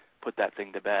truly put that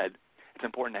thing to bed. It's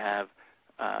important to have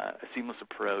a seamless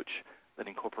approach that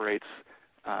incorporates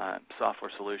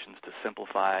software solutions to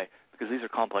simplify, because these are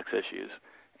complex issues,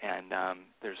 and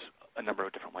there's a number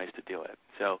of different ways to do it.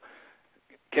 So,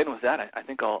 Ken, with that, I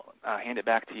think I'll hand it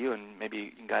back to you, and maybe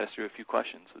you can guide us through a few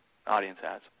questions the audience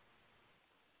has.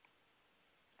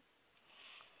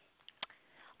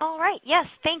 All right. Yes.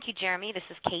 Thank you, Jeremy. This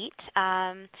is Kate.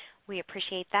 We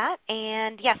appreciate that.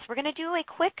 And yes, we're going to do a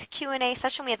quick Q&A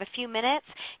session. We have a few minutes.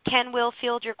 Ken will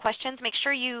field your questions. Make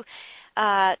sure you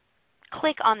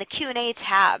click on the Q&A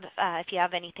tab if you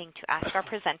have anything to ask our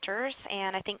presenters.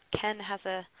 And I think Ken has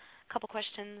a couple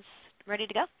questions ready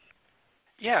to go.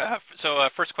 Yeah, so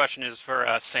first question is for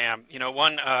Sam.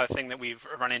 One thing that we've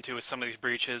run into with some of these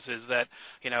breaches is that,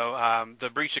 the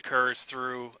breach occurs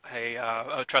through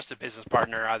a trusted business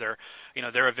partner. Either,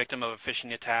 they're a victim of a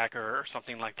phishing attack or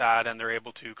something like that, and they're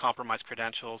able to compromise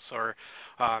credentials, or,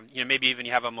 maybe even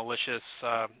you have a malicious,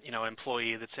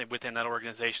 employee that's within that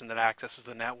organization that accesses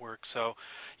the network. So,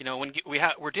 when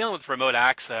we're dealing with remote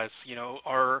access,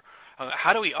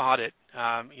 how do we audit,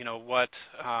 what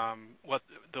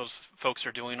those folks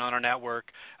are doing on our network?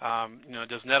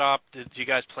 Does Netop, do you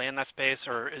guys play in that space,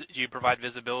 or do you provide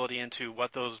visibility into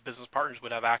what those business partners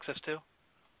would have access to?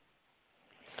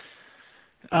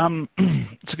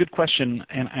 It's a good question,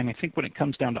 and I think when it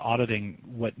comes down to auditing,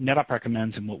 what Netop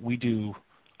recommends and what we do,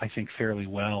 I think, fairly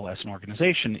well as an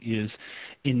organization is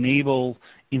enable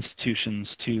institutions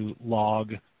to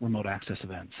log remote access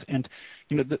events. And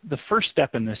the first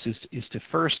step in this is to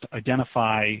first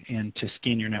identify and to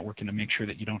scan your network and to make sure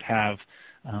that you don't have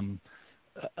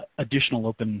additional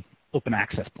open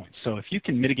access points. So if you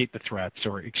can mitigate the threats,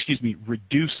 or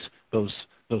reduce those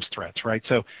threats, right?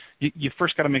 So you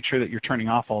first got to make sure that you're turning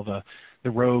off all the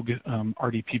rogue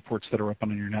RDP ports that are up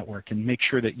on your network, and make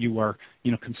sure that you are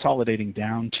consolidating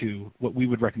down to what we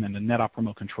would recommend, a Netop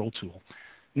remote control tool.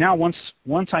 now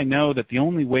once I know that the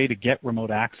only way to get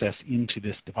remote access into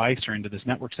this device or into this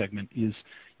network segment is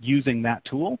using that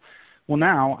tool, well,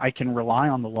 now I can rely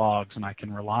on the logs and I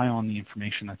can rely on the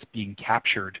information that's being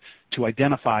captured to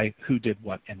identify who did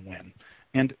what and when.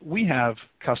 And we have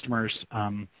customers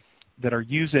that are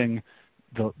using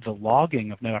the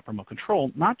logging of Netop Remote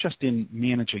Control, not just in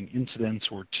managing incidents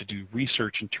or to do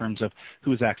research in terms of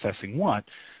who is accessing what,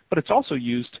 but it's also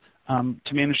used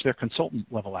to manage their consultant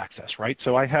level access, right?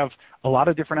 So I have a lot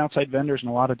of different outside vendors and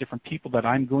a lot of different people that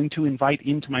I'm going to invite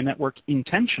into my network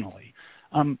intentionally.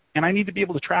 And I need to be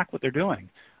able to track what they're doing.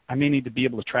 I may need to be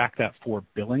able to track that for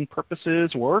billing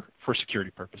purposes or for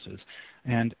security purposes.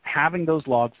 And having those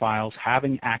log files,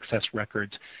 having access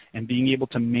records, and being able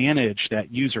to manage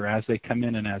that user as they come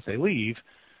in and as they leave,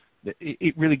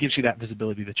 it really gives you that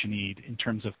visibility that you need in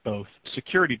terms of both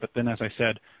security, but then, as I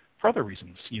said, for other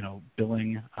reasons,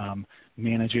 billing,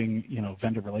 managing,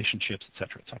 vendor relationships, et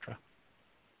cetera, et cetera.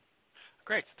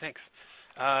 Great, thanks.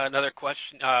 Another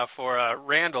question for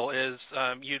Randal is,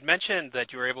 you'd mentioned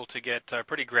that you were able to get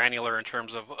pretty granular in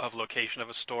terms of location of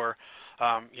a store.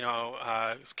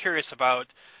 I was curious about,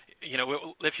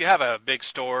 if you have a big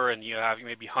store and you have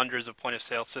maybe hundreds of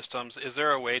point-of-sale systems, is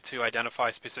there a way to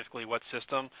identify specifically what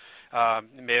system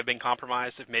may have been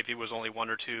compromised, if maybe it was only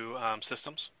one or two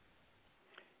systems?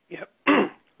 Yeah,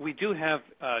 we do have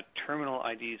terminal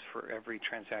IDs for every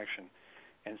transaction,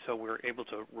 and so we're able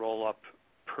to roll up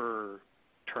per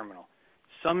terminal.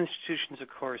 Some institutions, of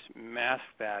course, mask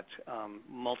that.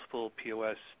 Multiple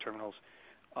POS terminals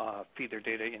feed their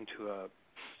data into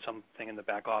something in the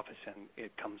back office, and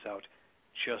it comes out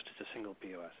just as a single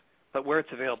POS. But where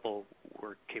it's available,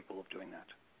 we're capable of doing that.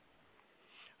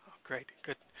 Oh, great,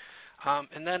 good.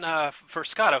 And then for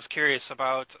Scott, I was curious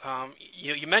about,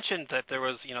 you mentioned that there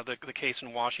was, the case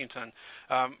in Washington.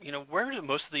 Where do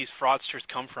most of these fraudsters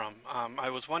come from? I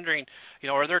was wondering,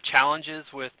 are there challenges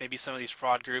with maybe some of these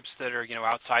fraud groups that are,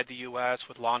 outside the U.S.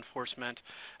 with law enforcement?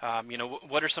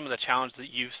 What are some of the challenges that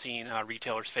you've seen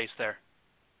retailers face there?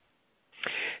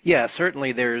 Yeah,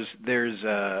 certainly there's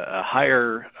a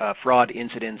higher fraud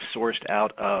incidence sourced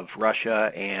out of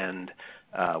Russia and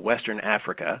Western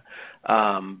Africa.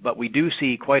 But we do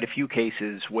see quite a few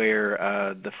cases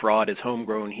where the fraud is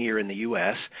homegrown here in the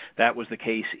U.S. That was the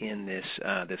case in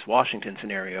this Washington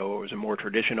scenario. It was a more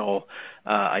traditional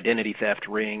identity theft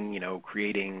ring,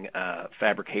 creating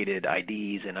fabricated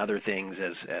IDs and other things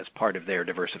as part of their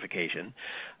diversification.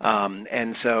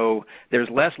 And so there's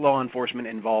less law enforcement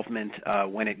involvement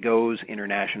when it goes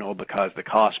international because the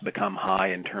costs become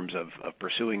high in terms of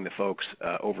pursuing the folks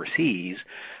overseas.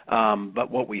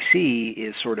 But what we see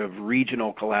is sort of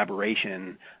regional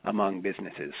collaboration among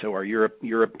businesses. So our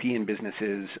European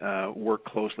businesses work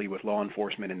closely with law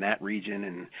enforcement in that region,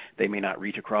 and they may not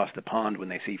reach across the pond when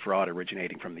they see fraud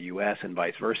originating from the U.S. and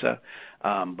vice versa.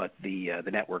 But the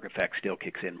network effect still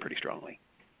kicks in pretty strongly.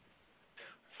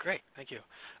 Great, thank you.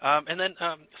 And then,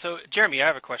 so Jeremy, I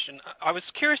have a question. I was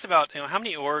curious about how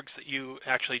many orgs that you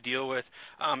actually deal with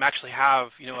actually have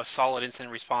a solid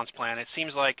incident response plan. It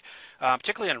seems like,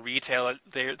 particularly on retail,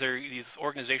 these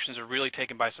organizations are really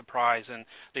taken by surprise, and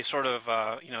they sort of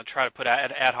try to put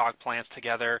ad hoc plans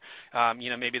together.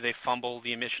 Maybe they fumble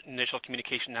the initial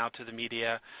communication out to the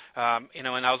media. And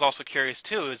I was also curious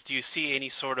too, do you see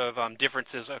any sort of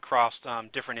differences across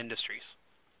different industries?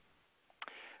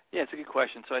 Yeah, it's a good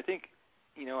question. So I think,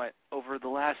 over the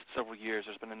last several years,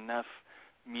 there's been enough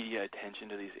media attention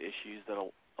to these issues that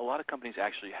a lot of companies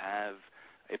actually have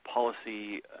a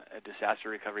policy, a disaster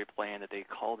recovery plan that they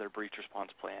call their breach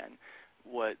response plan.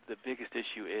 What the biggest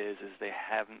issue is they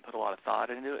haven't put a lot of thought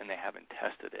into it and they haven't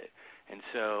tested it. And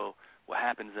so what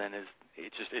happens then is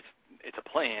it's a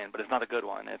plan, but it's not a good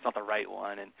one. It's not the right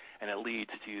one, and it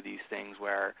leads to these things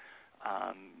where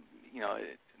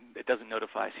it doesn't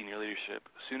notify senior leadership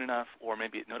soon enough, or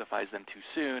maybe it notifies them too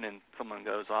soon and someone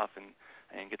goes off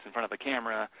and gets in front of a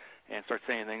camera and starts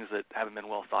saying things that haven't been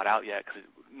well thought out yet because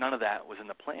none of that was in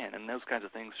the plan, and those kinds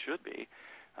of things should be.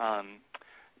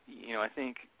 I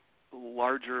think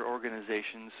larger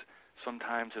organizations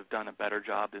sometimes have done a better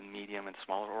job than medium and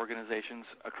smaller organizations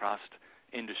across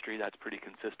industry. That's pretty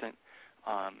consistent.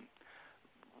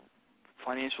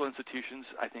 Financial institutions,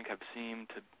 I think, have seemed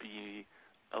to be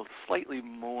slightly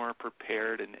more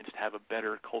prepared and just have a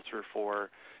better culture for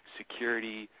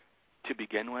security to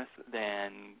begin with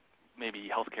than maybe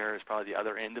healthcare is probably the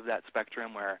other end of that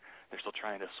spectrum where they're still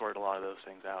trying to sort a lot of those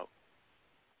things out.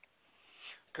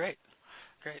 Great.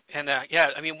 And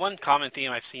one common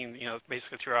theme I've seen,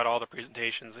 basically throughout all the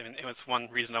presentations, and it was one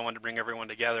reason I wanted to bring everyone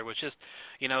together, was just,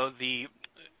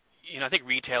 I think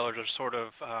retailers are sort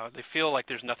of, they feel like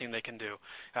there's nothing they can do.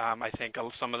 I think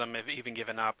some of them have even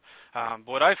given up. But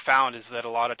what I've found is that a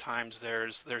lot of times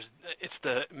it's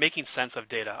the making sense of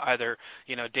data, either,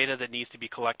 data that needs to be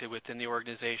collected within the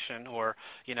organization, or,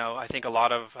 I think a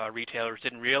lot of retailers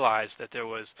didn't realize that there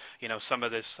was, some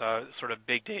of this sort of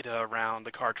big data around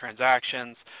the card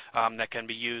transactions that can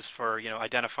be used for,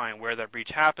 identifying where that breach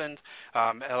happened,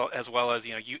 as well as,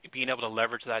 being able to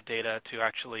leverage that data to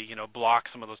actually, block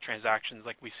some of those transactions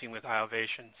like we've seen with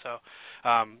iovation. So,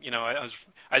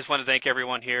 I just want to thank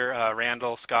everyone here,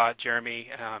 Randal, Scott, Jeremy,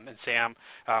 and Sam.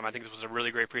 I think this was a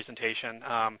really great presentation.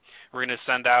 We're going to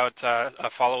send out a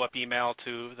follow-up email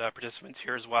to the participants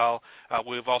here as well.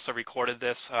 We've also recorded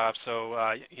this,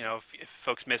 so if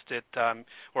folks missed it,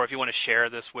 or if you want to share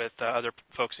this with other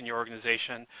folks in your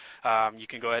organization, you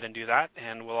can go ahead and do that,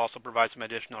 and we'll also provide some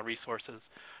additional resources.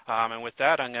 And with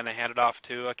that, I'm going to hand it off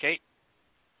to Kate.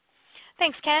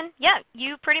 Thanks, Ken. Yeah,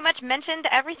 you pretty much mentioned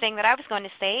everything that I was going to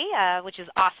say, which is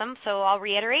awesome. So I'll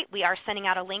reiterate, we are sending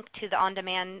out a link to the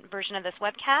on-demand version of this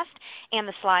webcast and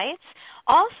the slides.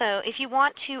 Also, if you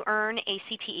want to earn a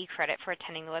CPE credit for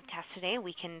attending the webcast today,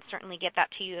 we can certainly get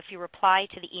that to you if you reply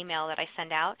to the email that I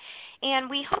send out. And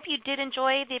we hope you did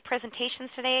enjoy the presentations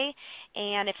today.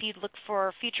 And if you'd look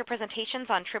for future presentations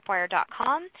on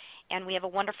tripwire.com, and we have a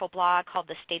wonderful blog called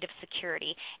The State of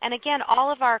Security. And again, all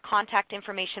of our contact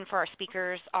information for our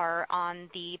speakers are on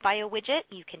the bio widget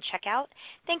you can check out.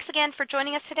 Thanks again for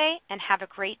joining us today, and have a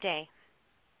great day.